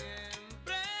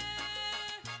 Siempre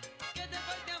que te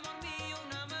falte amor mío,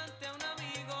 un amante, un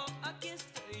amigo, aquí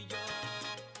estoy yo.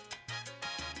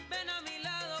 Ven a mi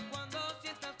lado cuando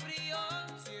sientas frío.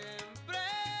 Siempre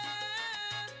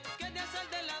que te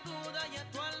asalte la duda y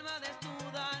a tu alma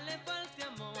desnuda le falte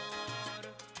amor.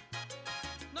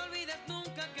 No olvides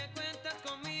nunca que cuentas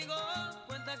conmigo.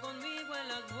 Cuenta conmigo en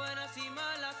las buenas y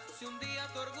malas. Si un día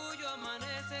tu orgullo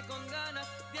amanece con ganas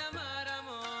de amar,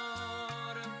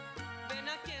 amor, ven,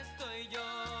 aquí estoy yo.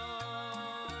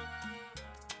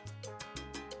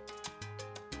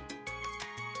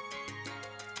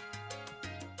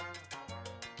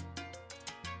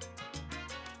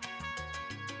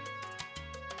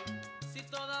 Si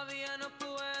todavía no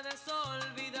puedes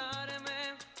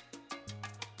olvidarme,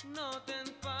 no te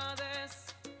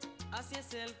enfades, así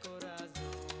es el corazón.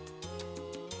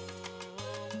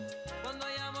 Cuando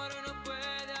hay amor no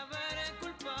puede haber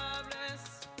culpables,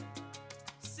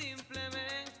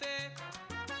 simplemente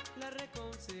la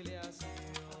reconciliación.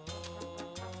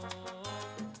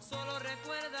 Solo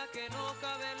recuerda que no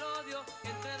cabe el odio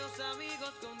entre dos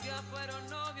amigos que un día fueron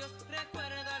novios.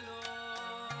 Recuérdalo,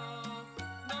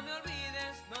 no me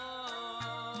olvides,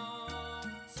 no.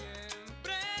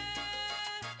 Siempre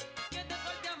que te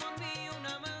falte amor mío, un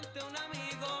amante, un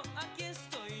amigo, aquí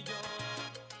estoy yo.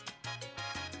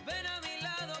 Ven a mi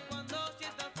lado cuando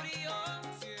sientas frío.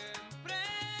 Siempre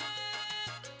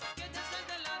que te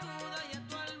asalte la duda y a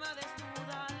tu alma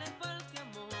desnuda le falte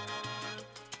amor.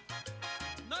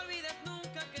 No olvides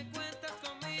nunca que cuentas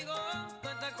conmigo.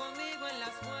 Cuenta conmigo en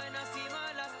las buenas y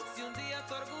malas. Si un día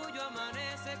tu orgullo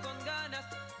amanece con ganas,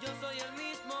 yo soy el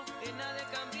mismo, en nada he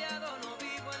cambiado, no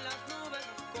vivo en las nubes,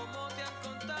 como te han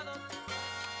contado.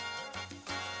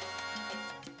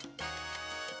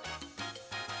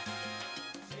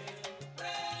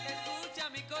 Escucha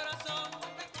mi corazón,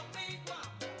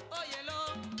 óyelo,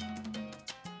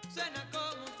 suena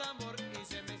como un tambor y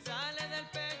se me sale del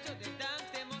pecho de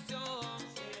tanta emoción.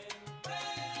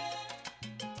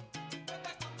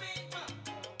 Cuenta conmigo.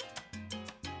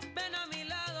 Ven a mi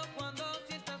lado cuando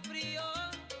sientas frío,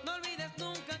 no olvides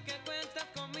nunca que cuentas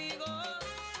conmigo.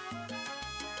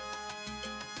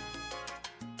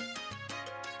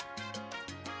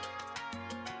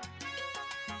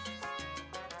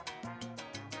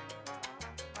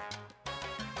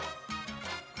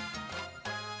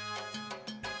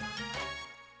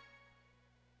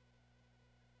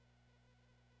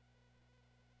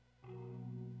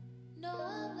 No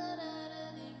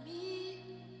hablará de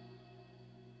mí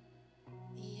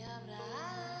y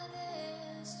habrá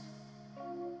de esto.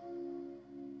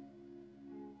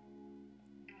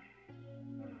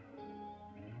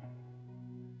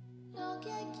 Lo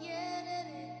que quiere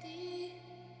de ti,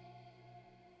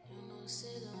 yo no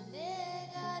se lo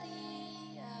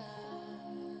negaría.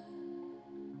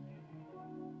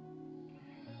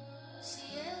 Si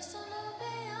esto lo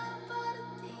vean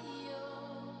partido,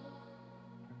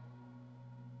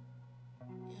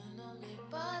 yo no me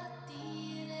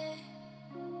partiré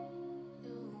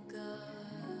nunca.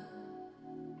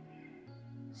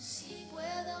 Si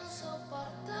puedo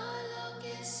soportar lo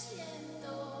que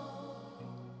siento,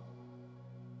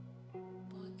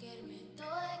 porque me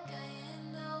estoy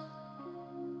cayendo.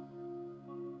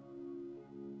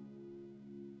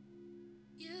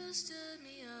 You stood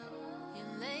me up, you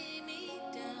lay me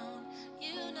down.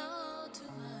 You know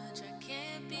too much, I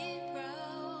can't be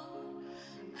proud.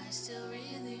 I still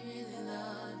really, really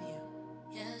love you.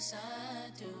 Yes,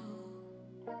 I do.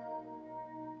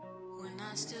 When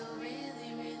I still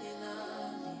really, really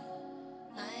love you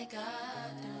like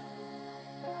I do.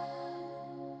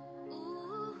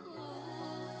 Ooh,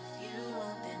 if you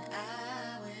want, then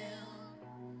I will.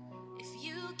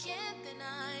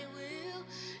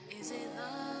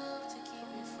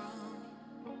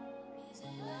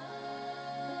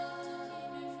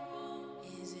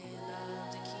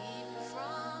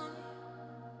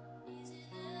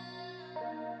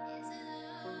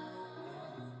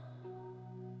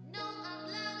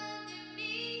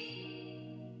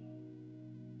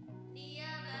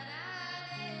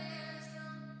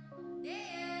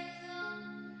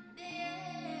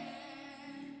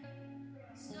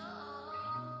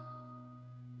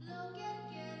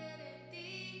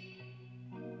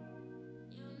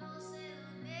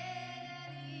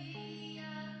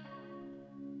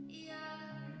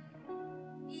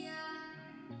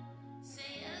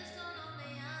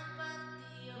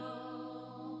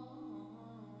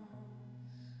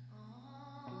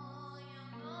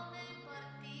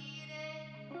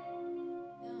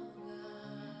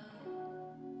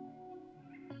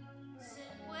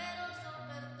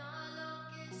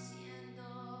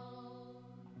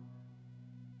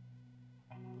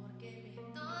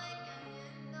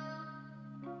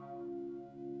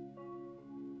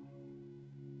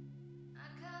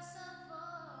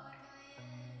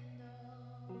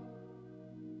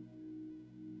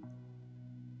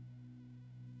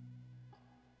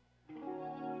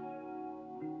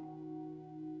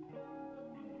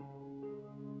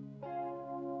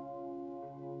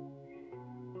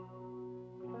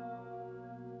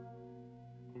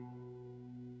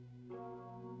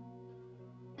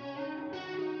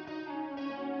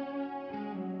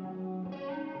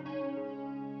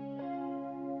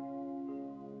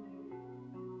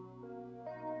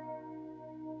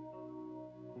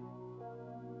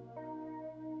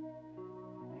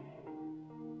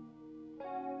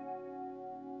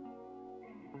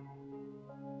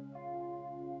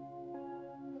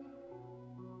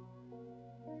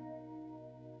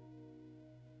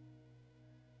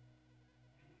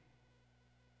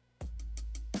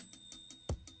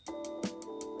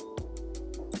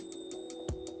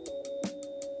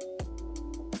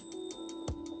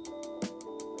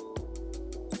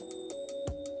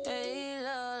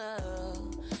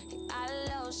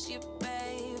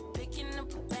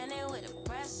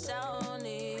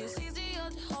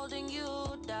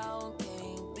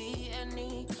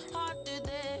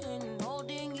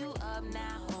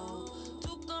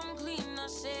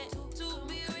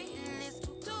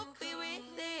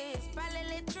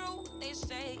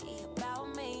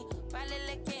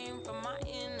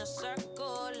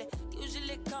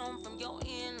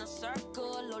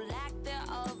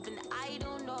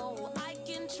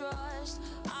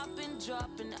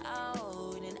 dropping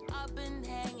out, and I've been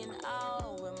hanging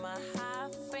out with my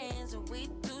high friends, and we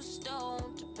too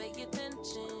stoned to pay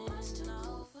attention.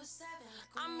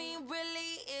 I mean,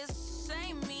 really, it's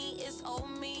same me, it's old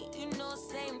me, you know,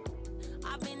 same.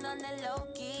 I've been on the low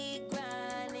key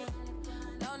grinding,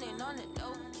 learning on the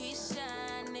low key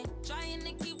shining, trying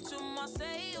to keep to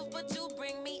myself, but you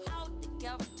bring me out the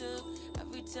character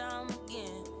every time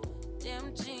again.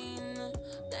 Damn Gina,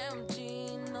 them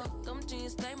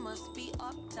jeans, they must be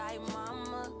uptight,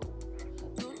 mama.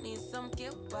 You need some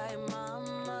get right,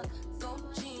 mama. Go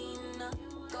Gina,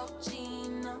 go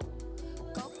Gina.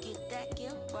 Go get that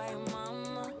get right,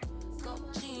 mama. Go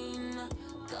Gina,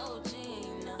 go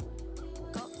Gina.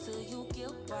 Go till you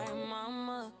get right,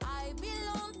 mama. I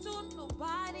belong to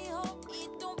nobody, hope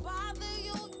it don't bother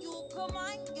you. You come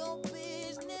mind your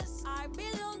business. I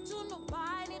belong to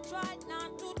nobody, try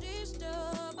not to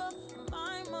disturb.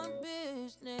 Mind my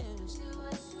business. Do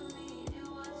what's for me, do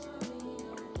what's for me.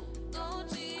 Go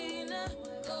Gina,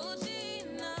 go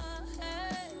Gina.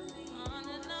 Hey, on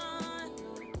and on.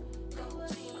 Go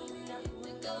Gina,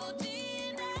 go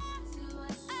Gina.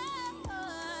 Hey,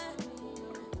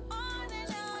 on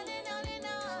and on and on and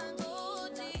on. Go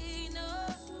Gina,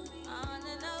 on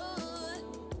and on.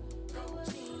 Go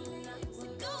Gina,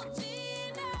 go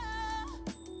Gina.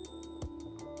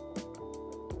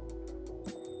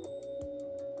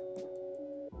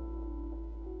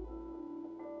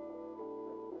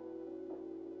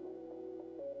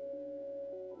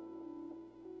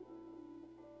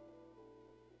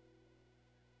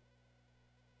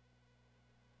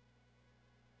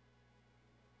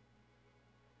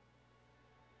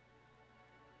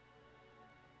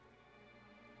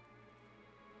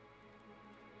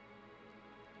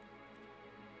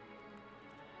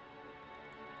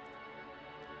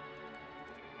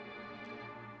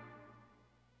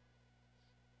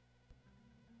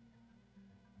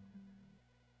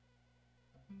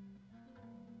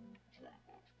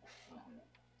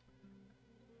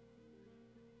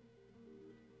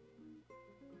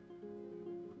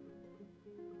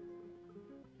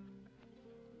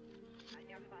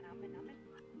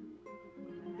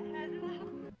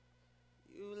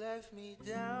 You left me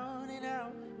down and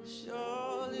out.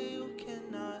 Surely you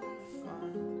cannot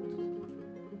find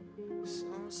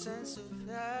some sense of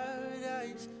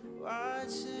paradise.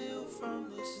 Watching you from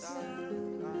the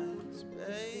sidelines,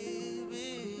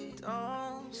 baby.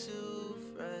 Don't you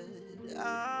fret,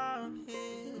 I'm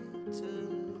here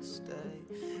to stay.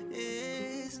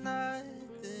 It's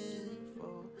nothing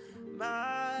for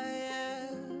my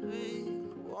every.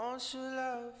 Won't you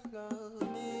love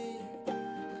me?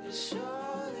 'Cause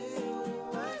surely you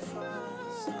might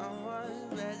find someone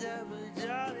better, but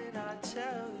darling, I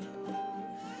tell you,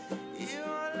 he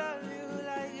won't love you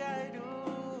like I do.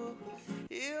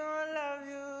 He won't love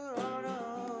you, oh no.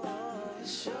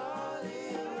 Surely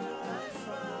you might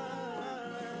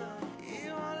find he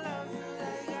won't love you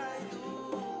like I do.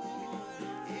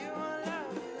 He won't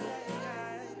love you like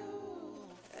I do.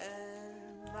 And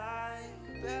my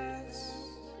best,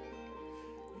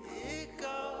 it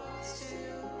goes to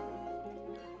you.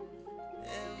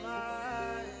 And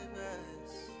my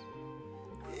best,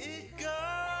 it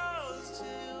goes to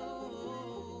you.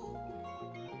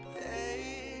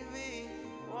 Baby,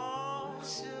 won't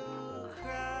you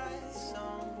cry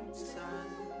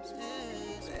sometimes?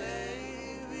 Yes,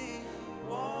 baby,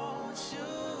 won't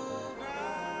you cry?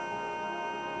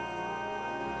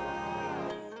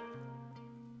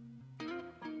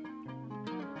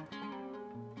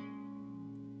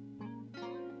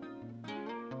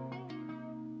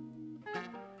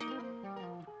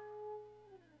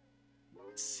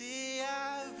 See,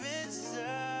 I've been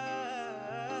searching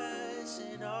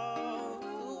all the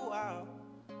while.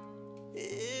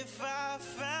 If I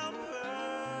found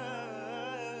purpose,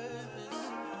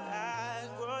 I'd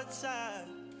grow tired.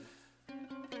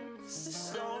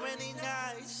 So many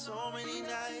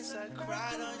nights I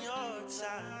cried on your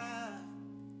time.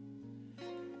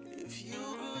 If you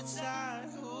grew tired,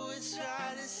 who would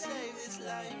try to save this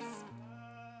life?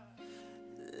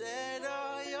 Let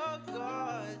all your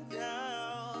guard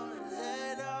down,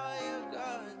 let all your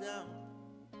guard down.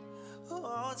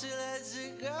 Won't you let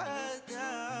your guard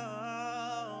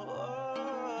down?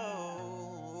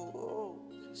 Oh,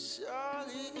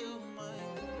 surely you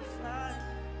might find.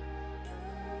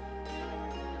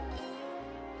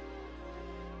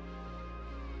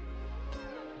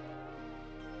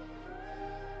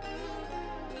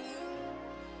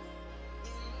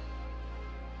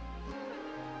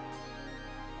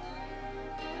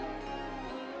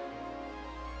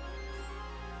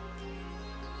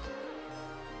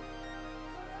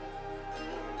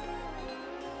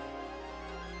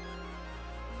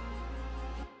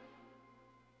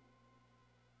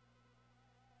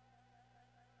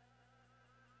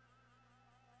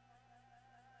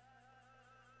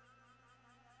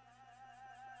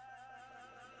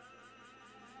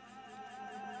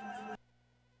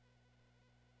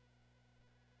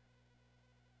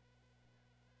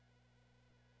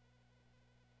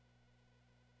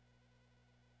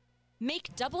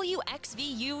 Make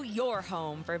WXVU your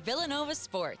home for Villanova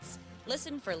sports.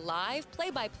 Listen for live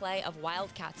play-by-play of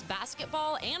Wildcats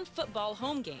basketball and football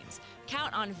home games.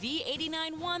 Count on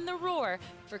V89.1 The Roar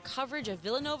for coverage of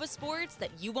Villanova sports that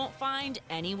you won't find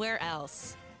anywhere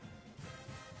else.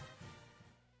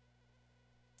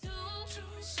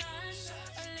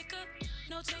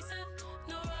 No chaser,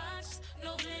 no rocks,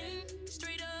 no blend,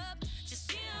 straight up, just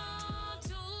two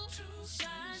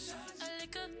shots, a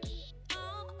liquor,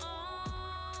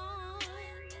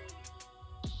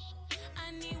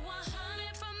 I need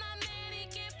 100 from my man,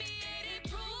 it can't be 80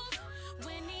 proof.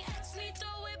 When he asks me,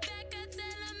 throw it back, I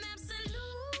tell him absolutely.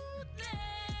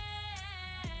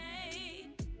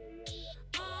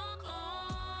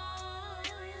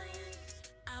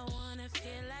 I wanna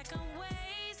feel like I'm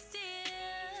wasted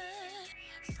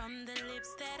from the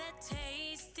lips that I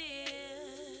tasted.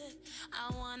 I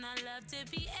want our love to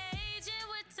be aging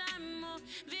with time, more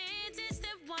vintage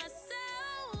than one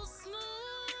so smooth.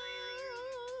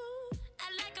 I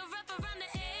like a rough around the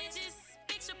edges,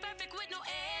 picture perfect with no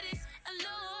edits. A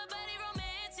low body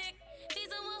romantic, he's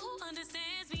the one who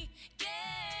understands me. Yeah,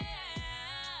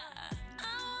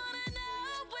 I wanna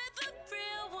know where the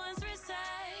real ones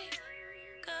reside,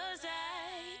 'cause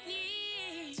I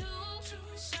need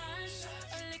two shots,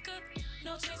 a liquor,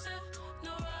 no chaser,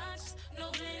 no rocks,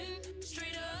 no blend,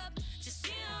 straight up, just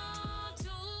two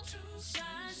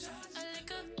shots, a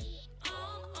liquor.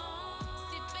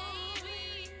 See,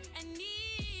 baby, I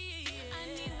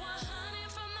need 100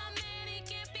 from my man, it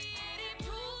can't be 80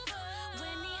 proof.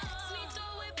 When he asks me,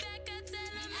 throw it back, I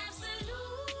tell him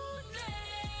absolutely.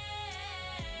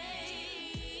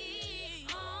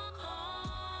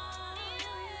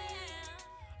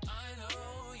 I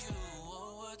know you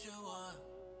want what you want,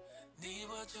 need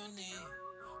what you need.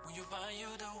 When you find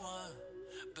you the one,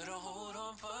 better hold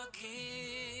on for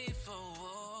keeps.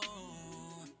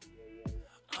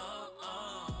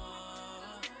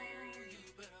 You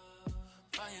better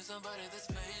find you somebody that's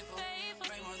faithful.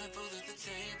 Bring more than food at the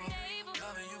table.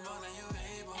 Loving you more than you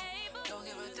able. Don't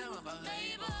give a damn about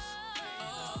labels.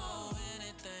 Oh,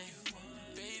 anything,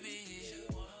 baby,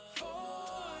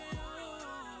 for you.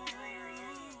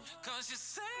 'Cause you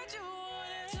said you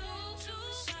wanted Two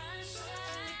shots,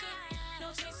 liquor, no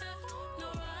chaser, no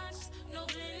rocks, no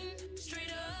blend,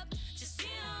 straight up, just two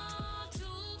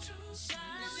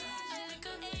shots,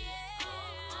 liquor.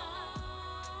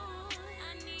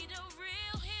 I need a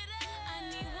real hitter. I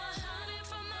need 100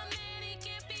 from my man, it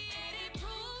can't be 80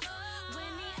 proof.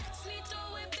 When he asks me,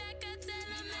 throw it back, I tell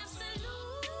him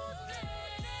absolutely.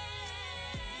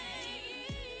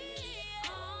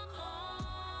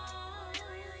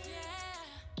 Yeah.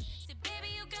 Say, baby,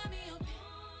 you got me open,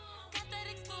 got that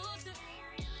exclusive.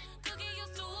 Could get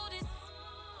used to this,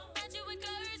 but you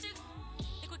encourage,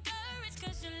 liquid courage,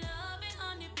 'cause you love it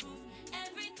on your proof.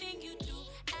 Everything you do,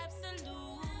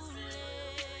 absolutely.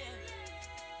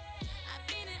 I've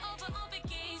been it over on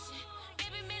vacation,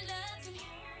 baby, make love to me.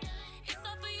 It's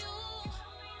all for you,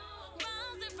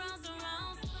 rounds and rounds and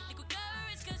rounds. Liquid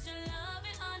courage, 'cause you love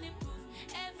it on your proof.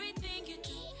 Everything you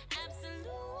do,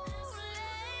 absolutely.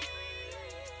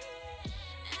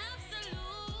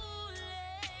 Absolutely.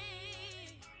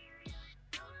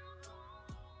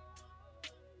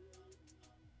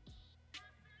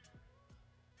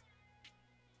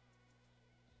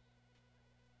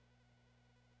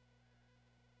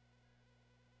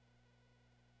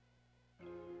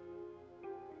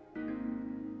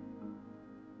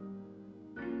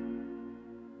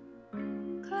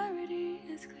 Clarity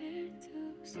is clear to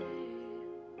see.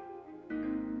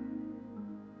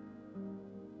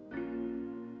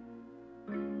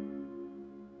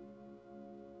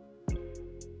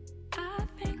 I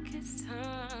think it's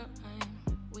time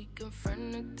we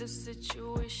confronted the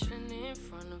situation in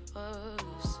front of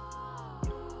us.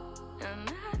 And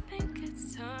I think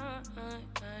it's time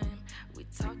we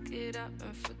talk it out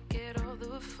and forget all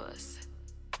the fuss.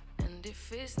 And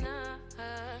if it's not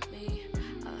me,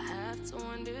 I'll have to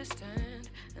understand,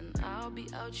 and I'll be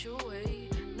out your way.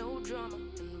 No drama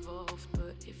involved,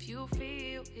 but if you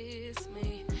feel it's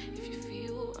me, if you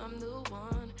feel I'm the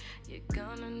one, you're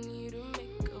gonna need to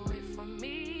make a way for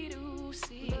me to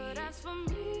see. But as for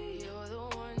me, you're the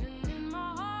one, and in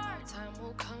my heart, time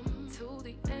will come till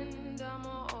the end.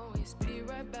 I'ma always be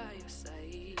right by your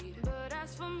side. But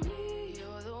as for me,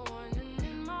 you're the one, and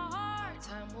in my heart,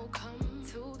 time will come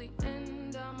till the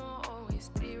end. I'ma always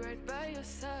be right by your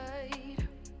side.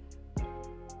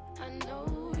 I know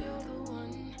you're the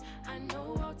one, I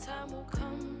know our time will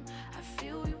come. I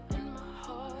feel you in my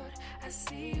heart, I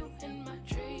see you in my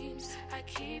dreams, I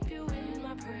keep you in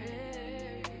my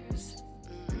prayers.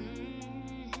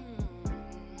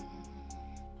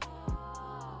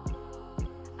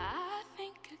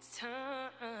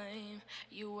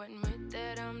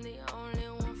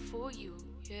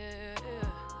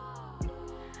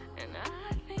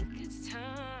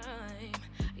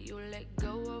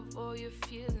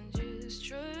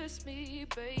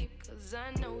 babe, cause I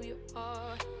know you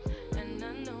are. And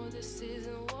I know this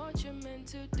isn't what you're meant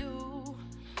to do.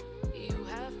 You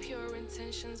have pure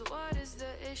intentions, what is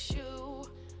the issue?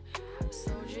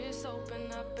 So just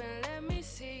open up and let me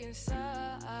see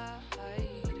inside.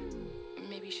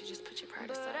 Maybe you should just put your pride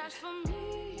aside. But as for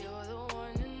me, you're the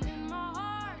one, and in my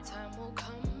heart, time will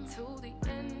come till the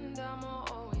end. I'ma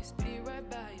always be right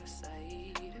by your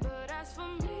side. But as for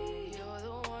me, you're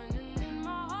the one, and in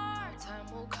my heart, time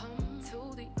will come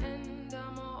till the end.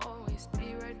 I'ma always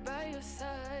be right by your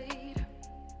side.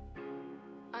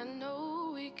 I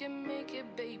know we can make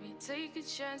it, baby. Take a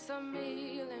chance on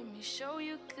me. Let me show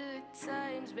you good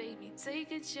times, baby.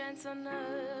 Take a chance on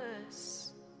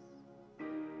us.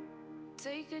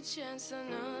 Take a chance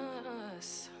on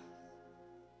us.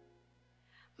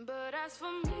 But as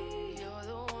for me, you're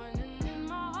the one, and in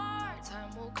my heart,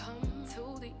 time will come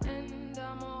till the end.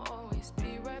 I'ma always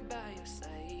be right by your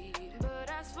side. But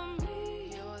as for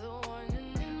me, you're the one,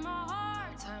 and in my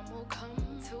heart, time will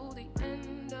come till the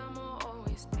end. I'ma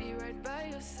always be right by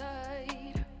your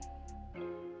side.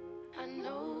 I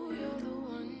know you're the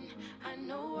one. I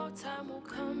know our time will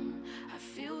come. I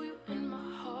feel you in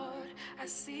my heart. I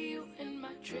see you in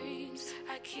my dreams.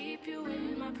 I keep you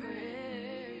in my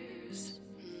prayers.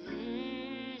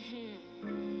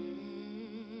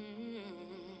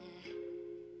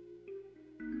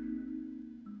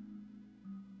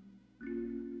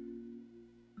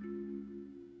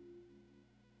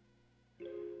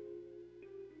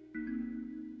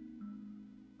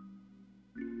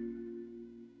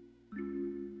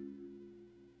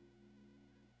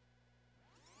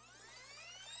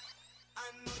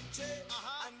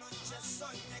 Anoche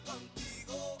soñé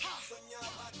contigo,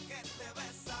 soñaba que te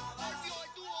besaba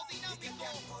y que te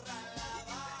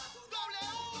acorralaba.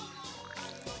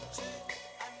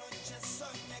 Anoche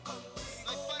soñé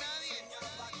contigo,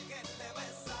 soñaba que te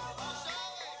besaba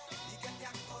y que te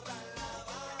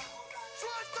acorralaba.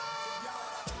 ¡Suelta! Y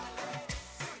ahora dale,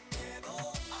 sin miedo,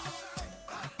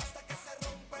 hasta que se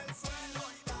rompe el suelo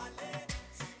y dale,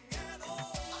 sin miedo.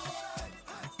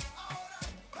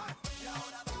 Y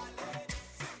ahora dale,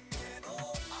 sin miedo,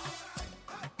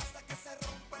 hasta que se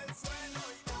rompe el suelo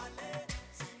y dale,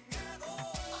 sin miedo.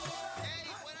 Hey,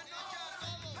 buenas noches a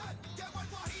todos. Llegó el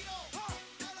guajiro,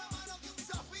 de la mano de un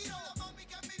zafiro. La mami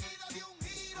que en mi vida dio un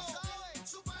giro.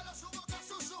 Su pelo, su boca,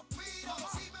 su suspiro.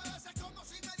 Si me besas como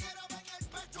si me diera en el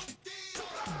pecho un tiro.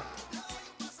 Le doy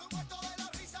un beso muerto de la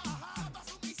risa. Hasta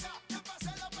su misa, que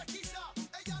empecé la pesquisa.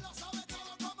 Ella lo sabe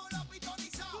todo como la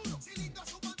pitoniza. Si lindo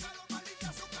su pantalón, más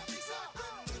linda su camisa.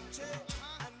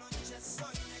 Anoche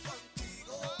soñé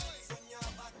contigo,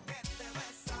 soñaba que te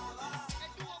besaba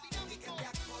y que te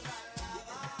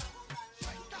acorralaba.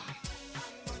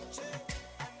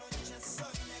 Anoche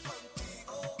soñé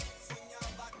contigo,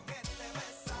 soñaba que te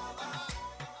besaba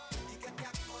y que te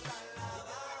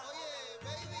acorralaba. Oye,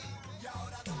 baby, y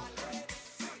ahora dale,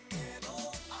 sin miedo,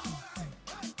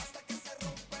 hasta que se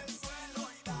rompe el suelo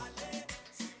y dale,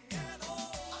 sin miedo.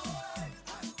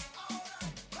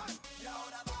 Y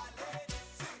ahora dale,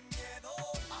 sin miedo,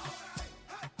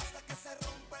 hasta que se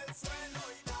rompe el suelo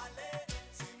y dale,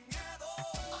 sin miedo.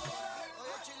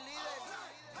 Oye, cheerleader,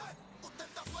 usted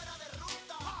está fuera de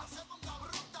ruta, no se ponga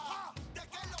bruta. ¿De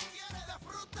qué lo quiere de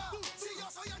fruta? Si yo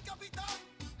soy el capitán,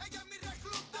 ella es mi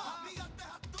recluta. Mi gata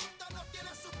es astuta, no tiene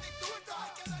sustituta.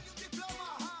 Hay que darle un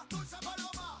diploma, dulce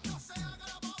paloma. No se haga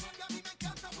la boba, que a mí me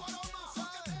encanta tu aroma.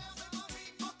 Soqueteame, mami,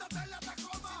 móntate en la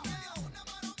tacoma. Si me das una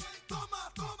mano, me toma.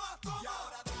 Y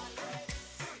ahora dale,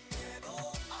 sin miedo,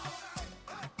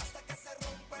 hasta que se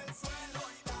rompe el suelo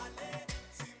y dale,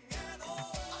 sin miedo.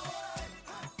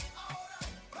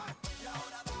 Y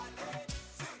ahora dale,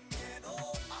 sin miedo,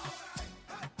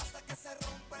 hasta que se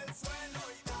rompe el suelo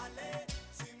y dale,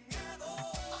 sin miedo.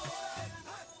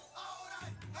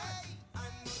 Hey,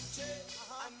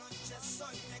 anoche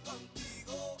soñé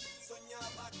contigo,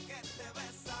 soñaba que te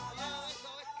besaba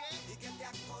y que te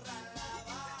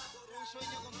acorralaba. Un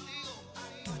sueño contigo.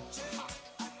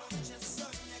 Anoche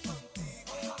soñé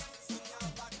contigo,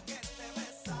 soñaba que te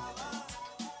besaba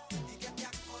y que te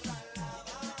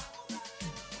acorralaba.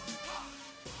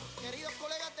 Queridos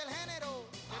colegas del género,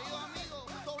 queridos amigos,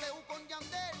 W con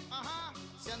Yandel,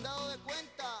 se han dado de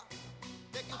cuenta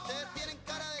de que ustedes tienen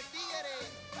cara de tigre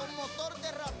con motor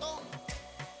de ratón.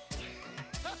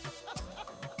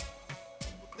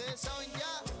 Ustedes saben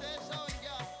ya.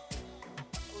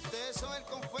 Ustedes son el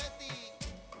confeti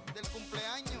del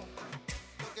cumpleaños,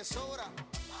 lo que sobra.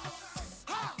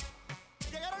 ¡Ja!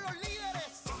 Llegaron los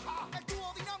líderes, el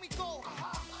dúo dinámico,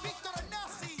 Víctor el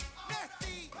Nazi,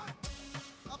 Nesty,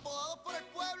 apodados por el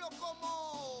pueblo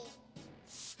como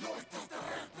los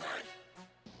extraterrestres.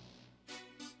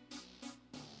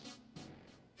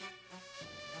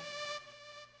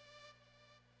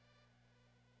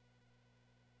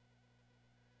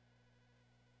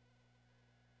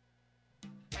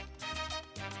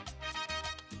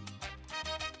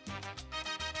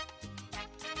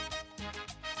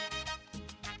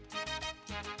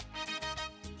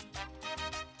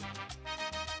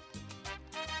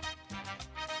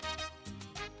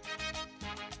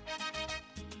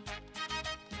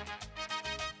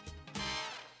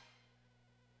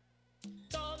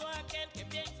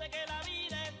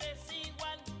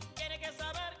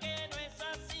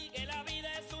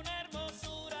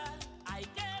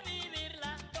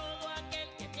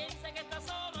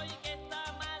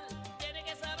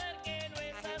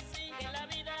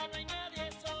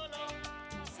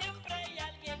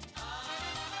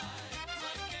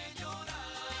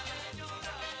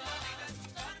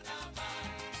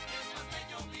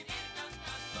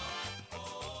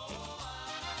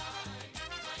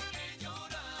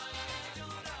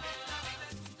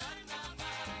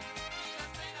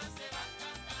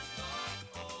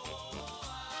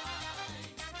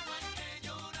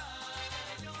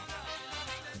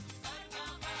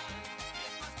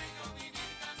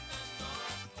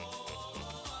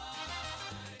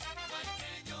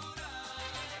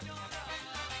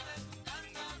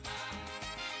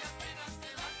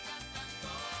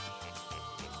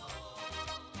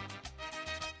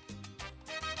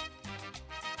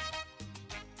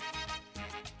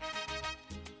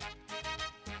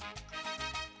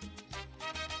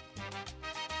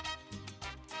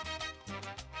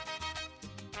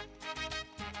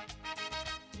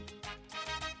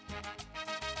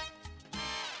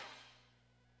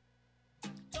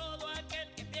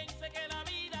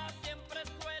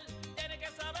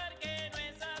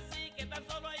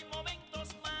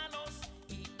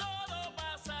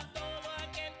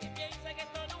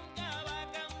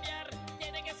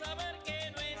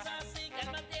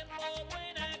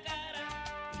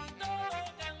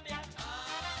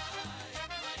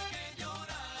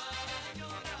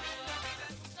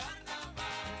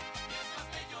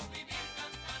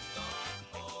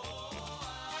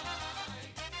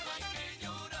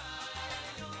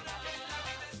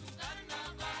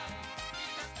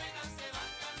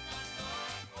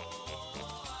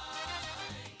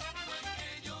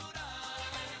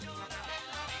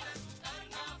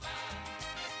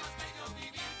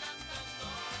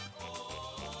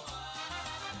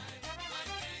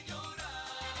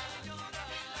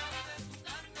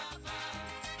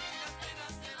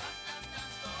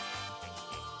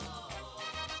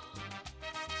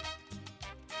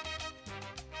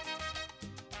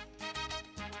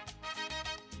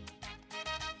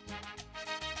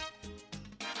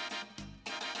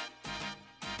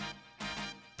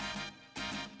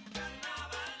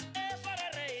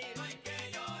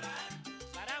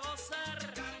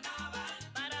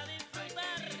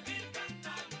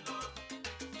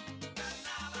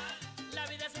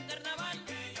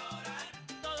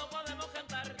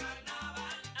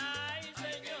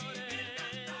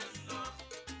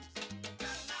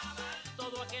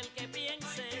 aquel que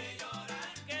piense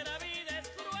que la vida es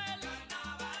cruel,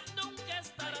 nunca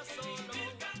estará solo,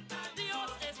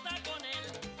 Dios está con él.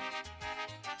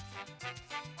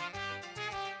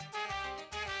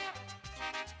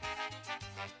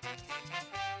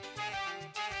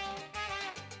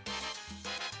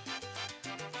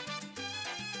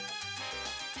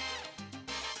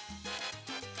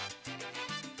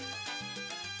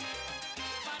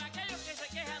 Para aquellos que se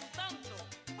quejan tanto,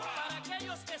 para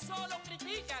aquellos que solo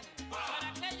critican, para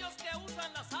aquellos que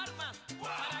usan las armas,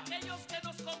 para aquellos que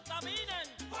nos contaminan,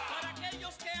 para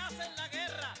aquellos que hacen la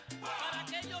guerra, para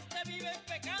aquellos que viven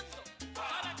pecando,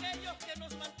 para aquellos que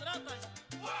nos maltratan,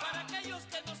 para aquellos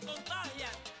que nos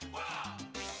contagian.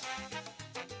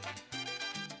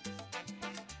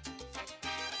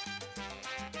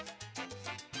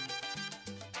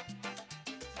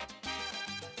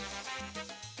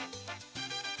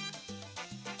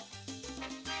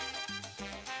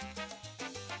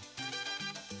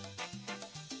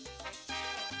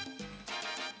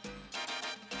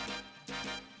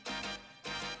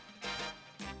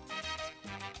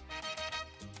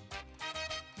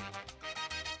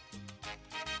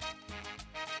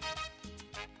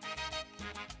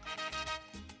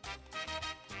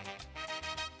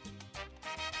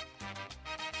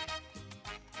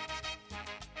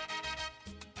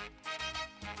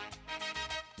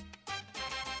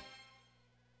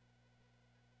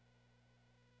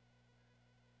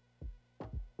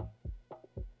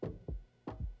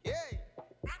 Yeah.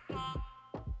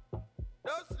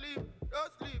 Don't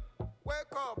sleep,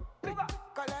 wake up.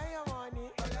 Collect your money.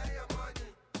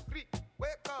 Creep,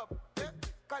 wake up. Yeah.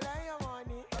 Collect your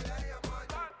money.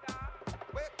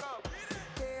 Wake up.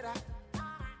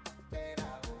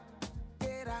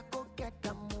 Get go get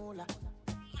the moolah.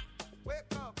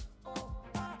 Wake up.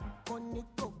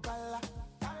 Koniko kala.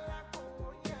 Kala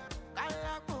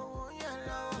konya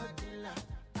la odila.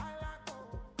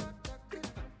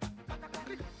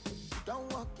 Don't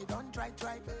walk, you don't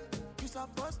try. You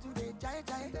supposed to be jai.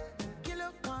 Kill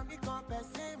up, come,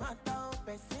 person, matter,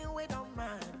 person, we don't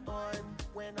mind. Boy,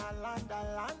 when I land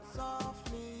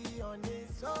softly on the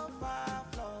sofa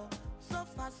floor. So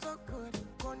far, so good.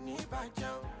 Koni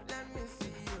bajo, let me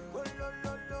see you. Oh, lo,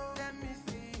 let me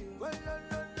see you. Oh,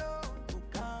 lo,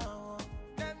 bukao.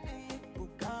 Let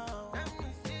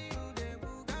me see you, de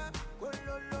buga. Oh,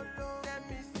 lo, let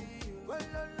me see you. Oh,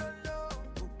 lo,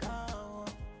 bukao.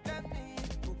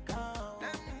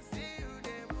 Let me see you,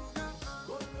 de buga.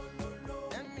 Oh, lo,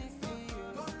 let me see you.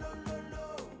 Oh, lo,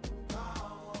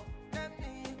 bukao.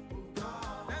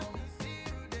 Let me see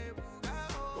you, de buga.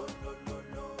 Oh,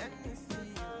 lo, let me see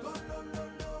you. Oh, lo,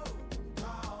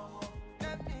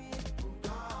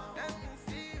 bukao. Let me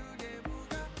see you, de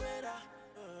buga.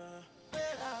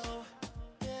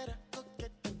 Better, go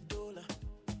get the dollar.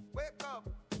 Wake up.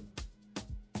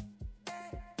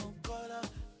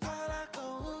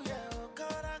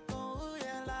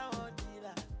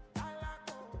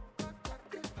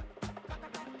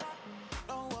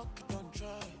 Don't walk, don't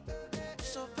try.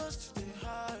 Supposed to stay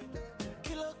high.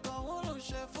 Kilo kawulu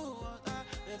shefu waka.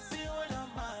 They feel when I'm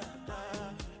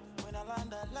mad. When I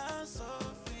land so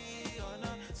free on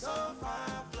a sofa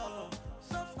floor.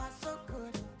 So far, so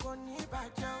good. Koni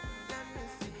bajo. Let me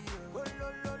see you. Oh, lo,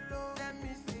 let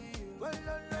me see you. Oh,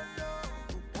 lo,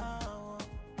 bukao.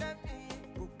 Let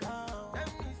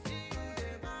me see you, de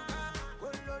buga.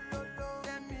 Oh, lo,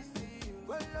 let me see you.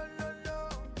 Oh, lo,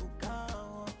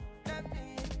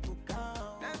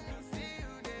 bukao. Let me see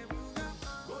you, de buga.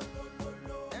 Oh,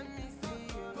 lo, let me see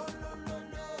you. Oh, lo,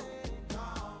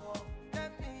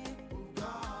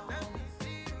 bukao. Let me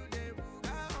see you, de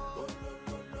buga. Oh,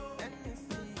 lo, let me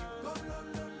see you. Oh, lo,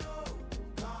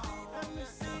 bukao. Let me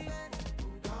see you.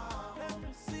 Let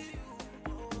me see you.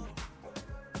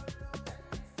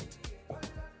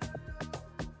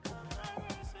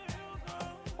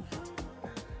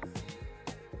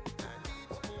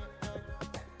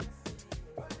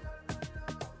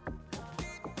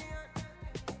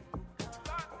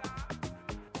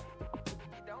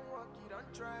 You don't walk, you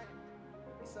don't try.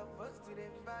 You supposed to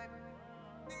then fight.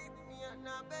 Need me on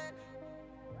a bed.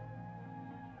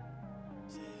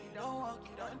 You don't walk,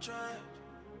 you don't try.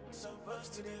 You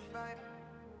supposed to then fight.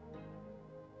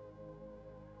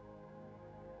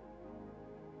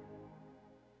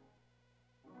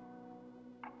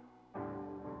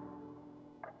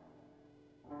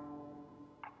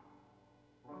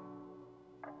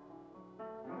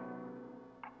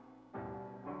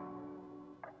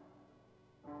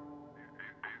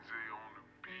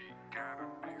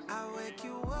 wake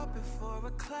you up at 4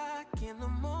 o'clock in the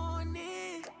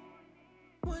morning.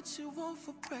 What you want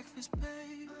for breakfast,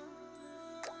 babe?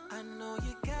 I know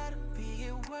you gotta be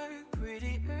at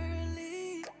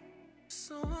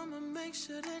so I'ma make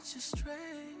sure that you're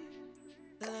straight.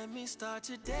 Let me start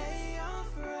your day off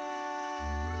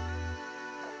right.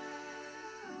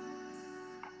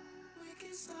 We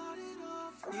can start it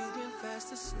off right. You've been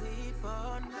fast asleep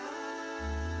all night,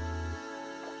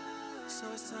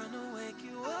 so it's time to wake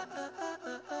you up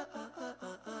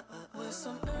with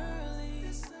some early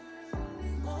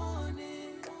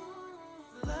morning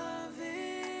loving,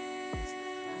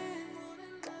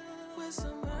 with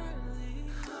some early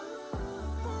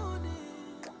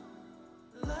morning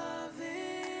loving.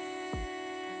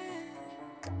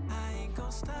 I ain't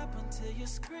gon' stop until you're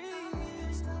screaming.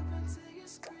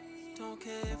 Don't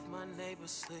care if my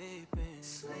neighbor's sleeping.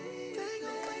 They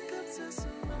gon' wake up to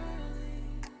some early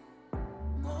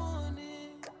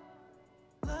morning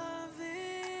loving.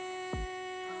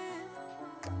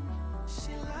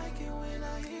 She like it when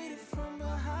I hit it from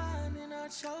behind and I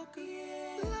choke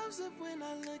her. Loves it when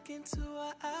I look into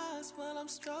her eyes while I'm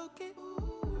stroking.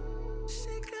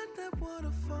 She got that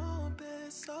waterfall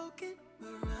bed soaking.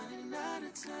 We're running out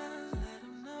of time. Let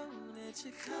 'em know that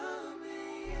you're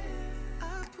coming. Yeah. I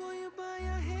pull you by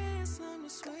your hands, I'm the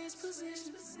switch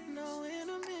position. No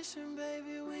intermission,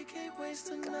 baby, we can't waste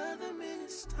another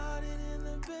minute. Started in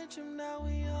the bedroom, now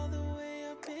we all the way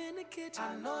up in the kitchen.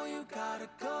 I know you gotta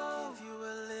go. Give you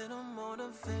a little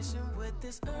motivation with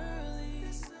this early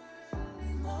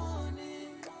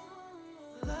morning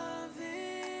loving,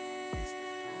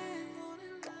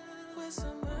 with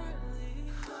some early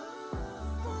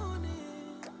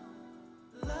morning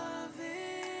loving.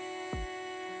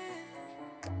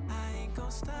 I ain't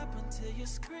gon' stop until you're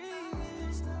screaming.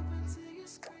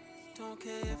 Don't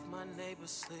care if my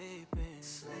neighbor's sleeping.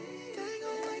 They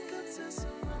gon' wake up to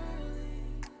some early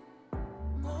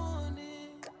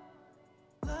morning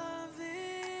loving.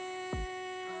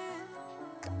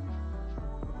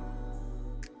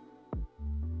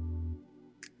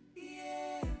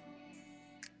 Yeah.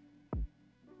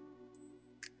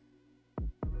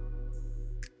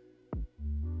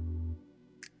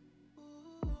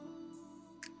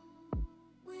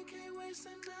 We can't waste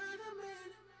another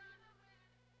minute.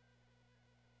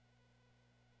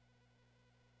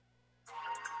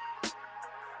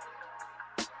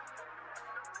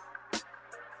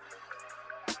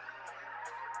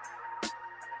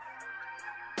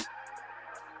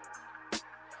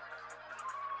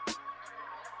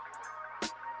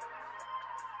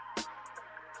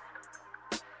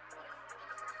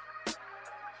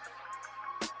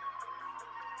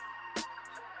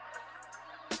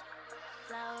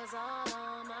 Flowers all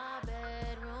on my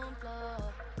bedroom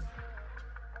floor.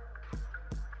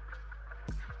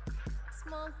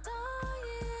 Smoke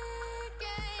dying,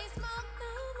 can't smoke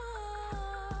no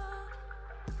more.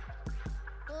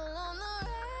 Pull on the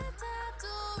red tab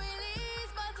to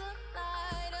release, but to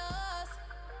light us.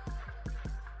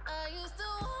 I used to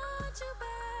want you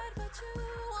bad, but you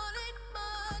wanted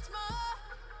much more.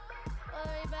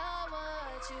 Worry about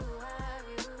what you have,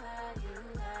 you had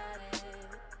it.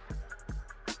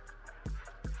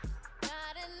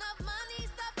 Got enough money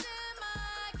stuffed in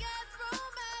my guest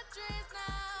room mattress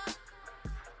now.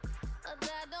 But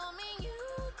that don't mean you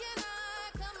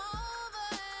cannot come over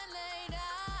and lay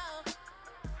down.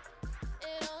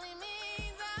 It only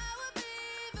means I would be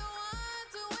the one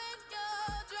to wake your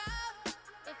drought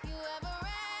if you ever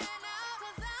ran out.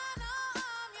 'Cause I know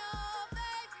I'm your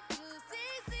favorite.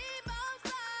 UCC,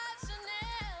 Versace,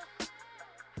 Chanel.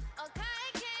 Okay,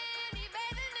 candy,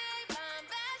 bathing ape, I'm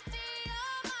bestie,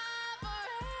 you're my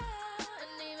forever.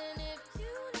 And even if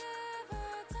you never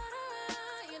turn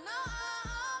around, you know I'll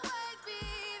always be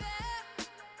there.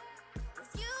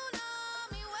 'Cause you know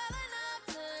me well enough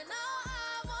to know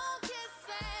I won't kiss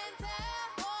and tell.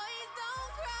 Boys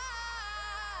don't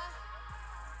cry,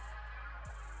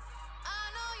 I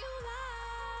know you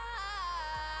lie,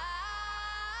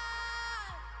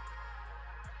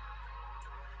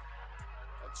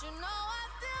 but you know I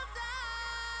still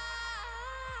die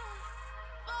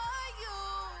for you.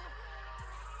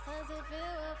 'Cause if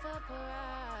it were for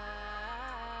pride,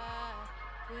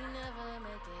 we never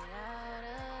make it out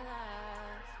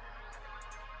alive.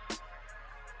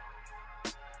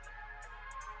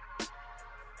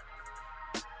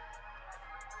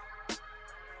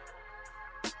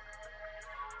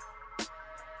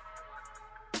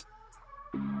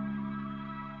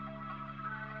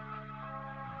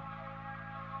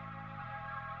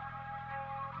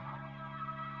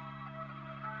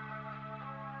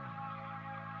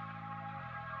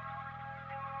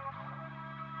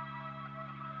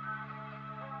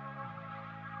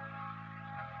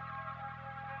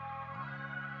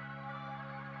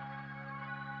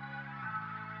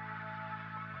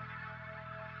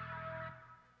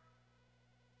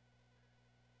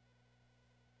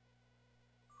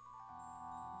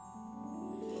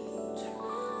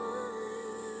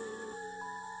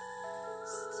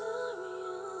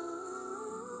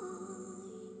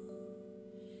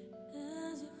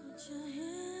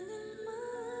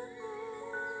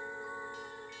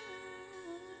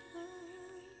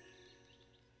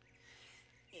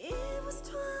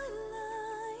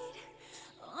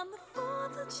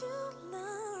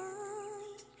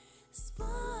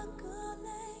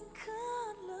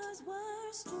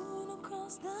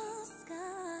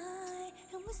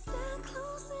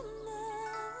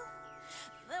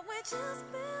 just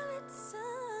barely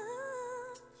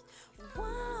touched.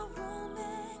 While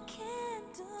rolling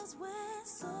candles, we're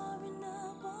soaring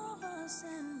above us,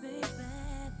 and baby,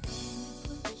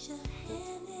 put your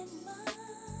hand in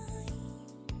mine,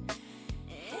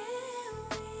 and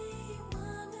we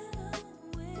wandered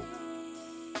away.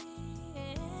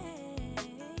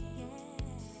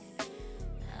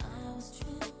 I was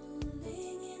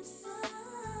trembling inside,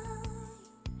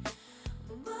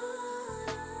 but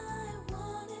I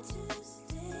wanted to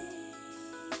stay.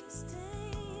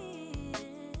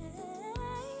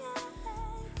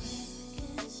 Press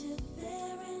against you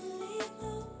there and leave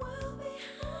the world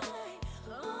behind.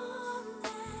 On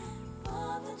that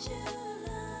 4th of July,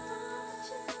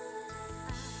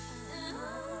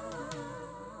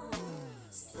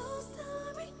 so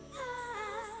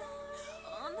starry-eyed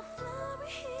on the flowery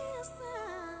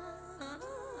hillside,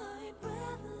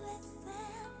 breathless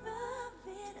and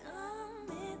fervid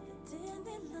amid the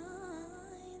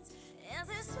dandelions, as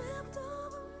it swept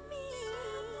over me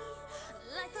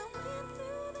like the wind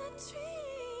through the trees.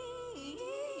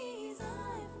 I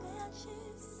felt you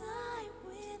sigh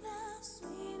with a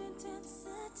sweet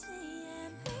intensity,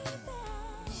 and baby,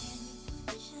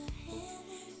 put your hand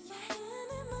in mine,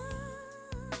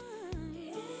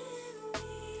 and we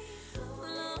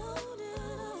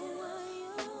floated away,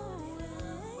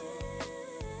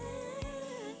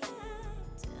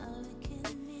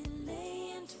 delicately lay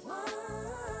entwined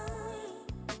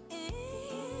in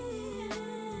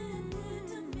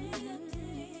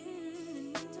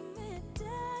intimate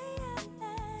days.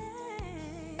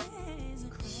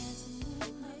 Crescent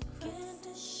moonlight began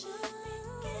to shine,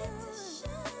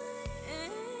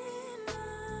 and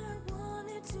I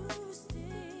wanted to stay.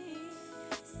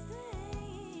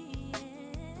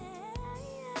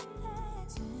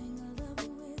 Tangled up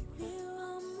with you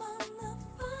among the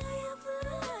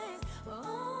fireflies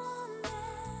on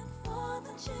that 4th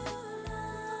of July.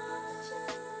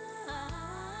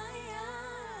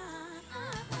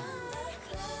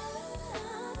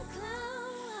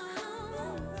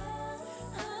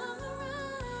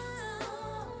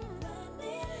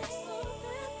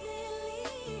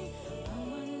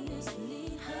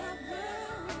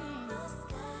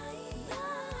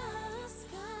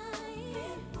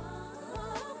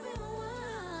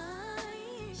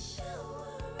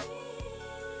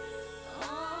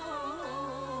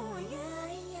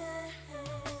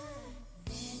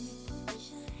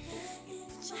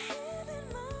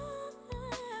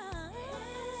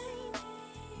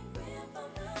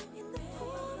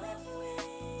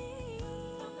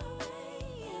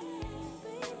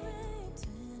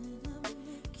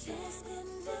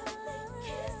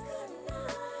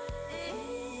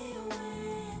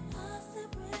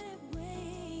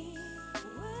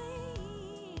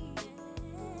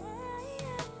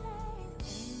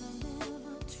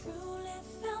 Under truly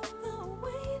felt the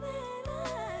way that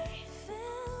I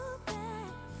felt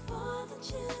that 4th of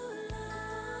July.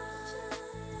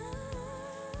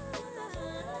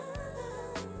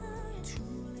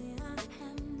 Truly, I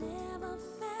have never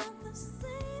felt the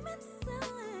same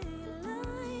inside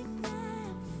like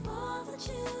that 4th of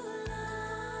July.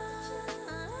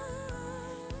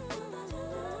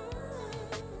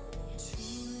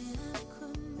 Truly, I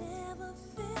could never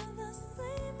feel the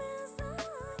same as I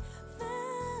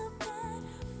felt that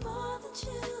 4th of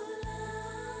July.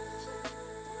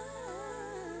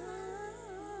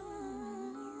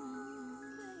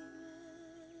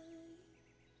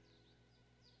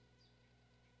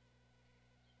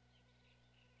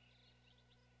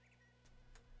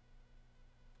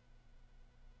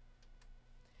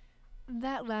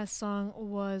 That last song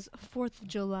was 4th of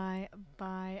July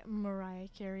by Mariah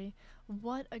Carey.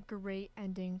 What a great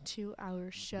ending to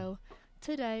our show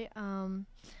today.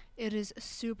 It is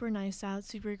super nice out,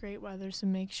 super great weather, so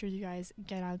make sure you guys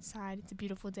get outside. It's a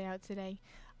beautiful day out today.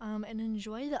 And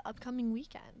enjoy the upcoming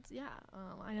weekend.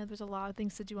 I know there's a lot of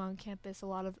things to do on campus. A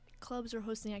lot of clubs are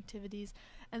hosting activities.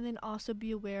 And then also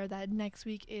be aware that next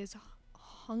week is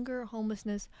Hunger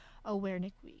Homelessness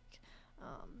Awareness Week.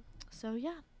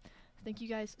 Thank you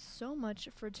guys so much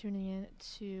for tuning in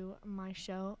to my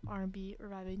show, R&B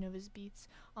Reviving Nova's Beats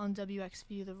on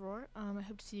WXVU The Roar. I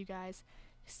hope to see you guys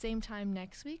same time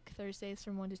next week, Thursdays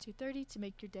from 1 to 2:30, to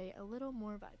make your day a little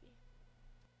more vibey.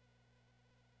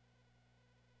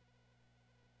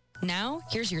 Now,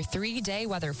 here's your 3-day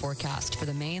weather forecast for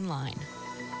the main line.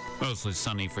 Mostly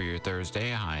sunny for your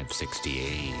Thursday, a high of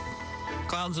 68.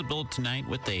 Clouds will build tonight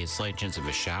with a slight chance of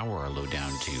a shower, a low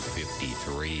down to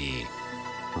 53.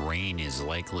 Rain is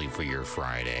likely for your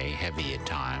Friday, heavy at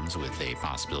times with a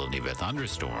possibility of a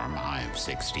thunderstorm, high of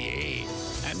 68.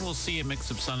 And we'll see a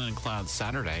mix of sun and clouds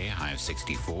Saturday, high of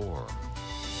 64.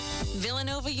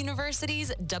 Villanova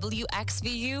University's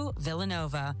WXVU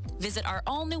Villanova. Visit our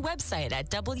all-new website at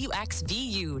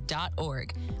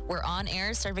wxvu.org. We're on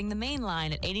air serving the main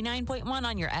line at 89.1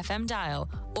 on your FM dial,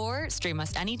 or stream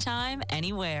us anytime,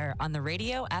 anywhere on the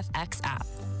Radio FX app.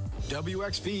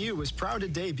 WXVU is proud to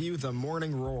debut The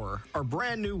Morning Roar, our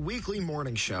brand new weekly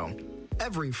morning show.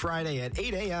 Every Friday at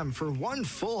 8 a.m. for 1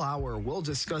 full hour, we'll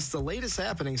discuss the latest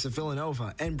happenings of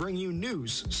Villanova and bring you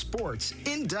news, sports,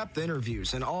 in-depth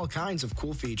interviews, and all kinds of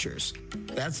cool features.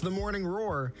 That's The Morning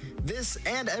Roar, this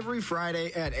and every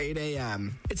Friday at 8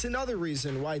 a.m. It's another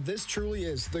reason why this truly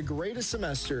is the greatest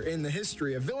semester in the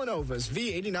history of Villanova's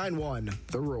V89.1,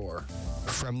 The Roar.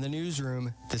 From the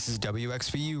newsroom, this is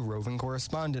WXVU roving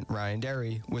correspondent Ryan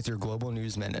Derry with your Global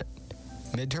News Minute.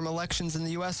 Midterm elections in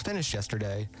the U.S. finished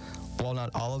yesterday. While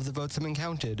not all of the votes have been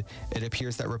counted, it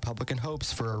appears that Republican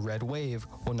hopes for a red wave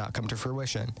will not come to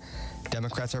fruition.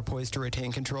 Democrats are poised to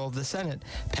retain control of the Senate,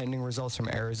 pending results from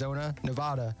Arizona,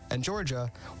 Nevada, and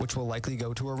Georgia, which will likely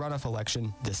go to a runoff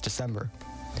election this December.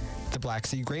 The Black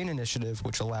Sea Grain Initiative,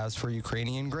 which allows for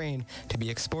Ukrainian grain to be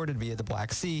exported via the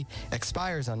Black Sea,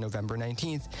 expires on November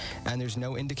 19th, and there's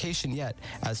no indication yet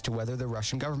as to whether the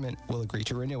Russian government will agree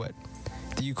to renew it.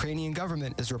 The Ukrainian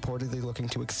government is reportedly looking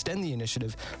to extend the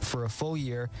initiative for a full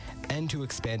year and to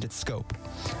expand its scope,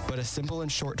 but a simple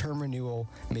and short-term renewal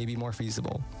may be more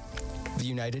feasible. The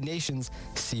United Nations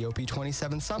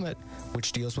COP27 summit,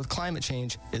 which deals with climate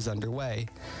change, is underway.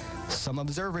 Some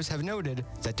observers have noted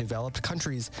that developed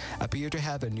countries appear to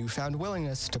have a newfound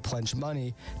willingness to plunge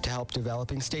money to help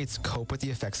developing states cope with the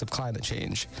effects of climate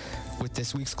change. With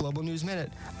this week's Global News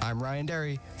Minute, I'm Ryan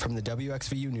Derry from the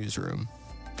WXVU Newsroom.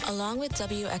 Along with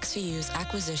WXVU's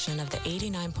acquisition of the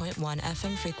 89.1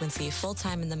 FM frequency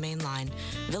full-time in the main line,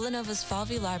 Villanova's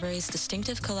Falvey Library's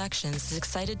Distinctive Collections is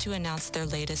excited to announce their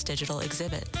latest digital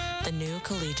exhibit, the new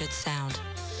Collegiate Sound.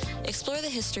 Explore the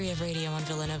history of radio on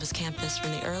Villanova's campus from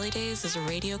the early days as a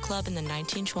radio club in the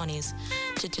 1920s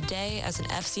to today as an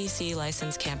FCC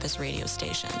licensed campus radio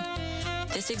station.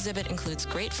 This exhibit includes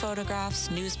great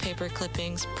photographs, newspaper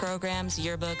clippings, programs,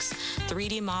 yearbooks,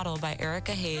 3D model by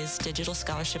Erica Hayes, Digital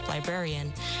Scholarship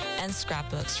Librarian, and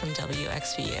scrapbooks from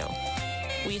WXVU.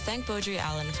 We thank Beaudry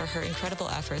Allen for her incredible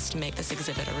efforts to make this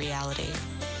exhibit a reality.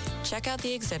 Check out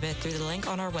the exhibit through the link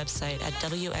on our website at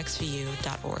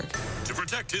wxvu.org. To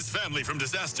protect his family from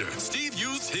disaster, Steve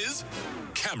used his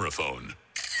camera phone.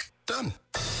 Done.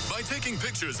 By taking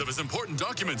pictures of his important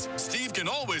documents, Steve can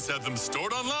always have them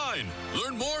stored online.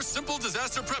 Learn more simple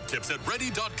disaster prep tips at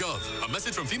ready.gov. A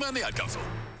message from FEMA and the Ad Council.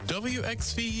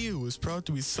 WXVU is proud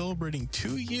to be celebrating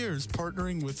 2 years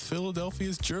partnering with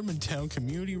Philadelphia's Germantown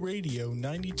Community Radio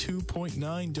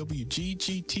 92.9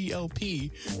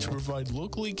 WGGTLP to provide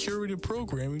locally curated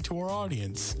programming to our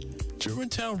audience.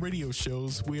 Germantown radio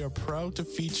shows we are proud to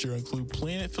feature include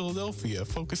Planet Philadelphia,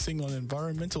 focusing on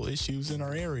environmental issues in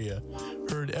our area,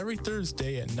 heard every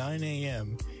Thursday at 9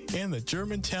 a.m., and the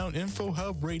Germantown Info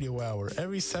Hub Radio Hour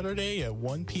every Saturday at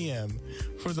 1 p.m.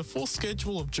 For the full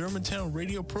schedule of Germantown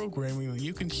radio programming that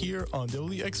you can hear on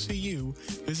WXVU,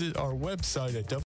 visit our website at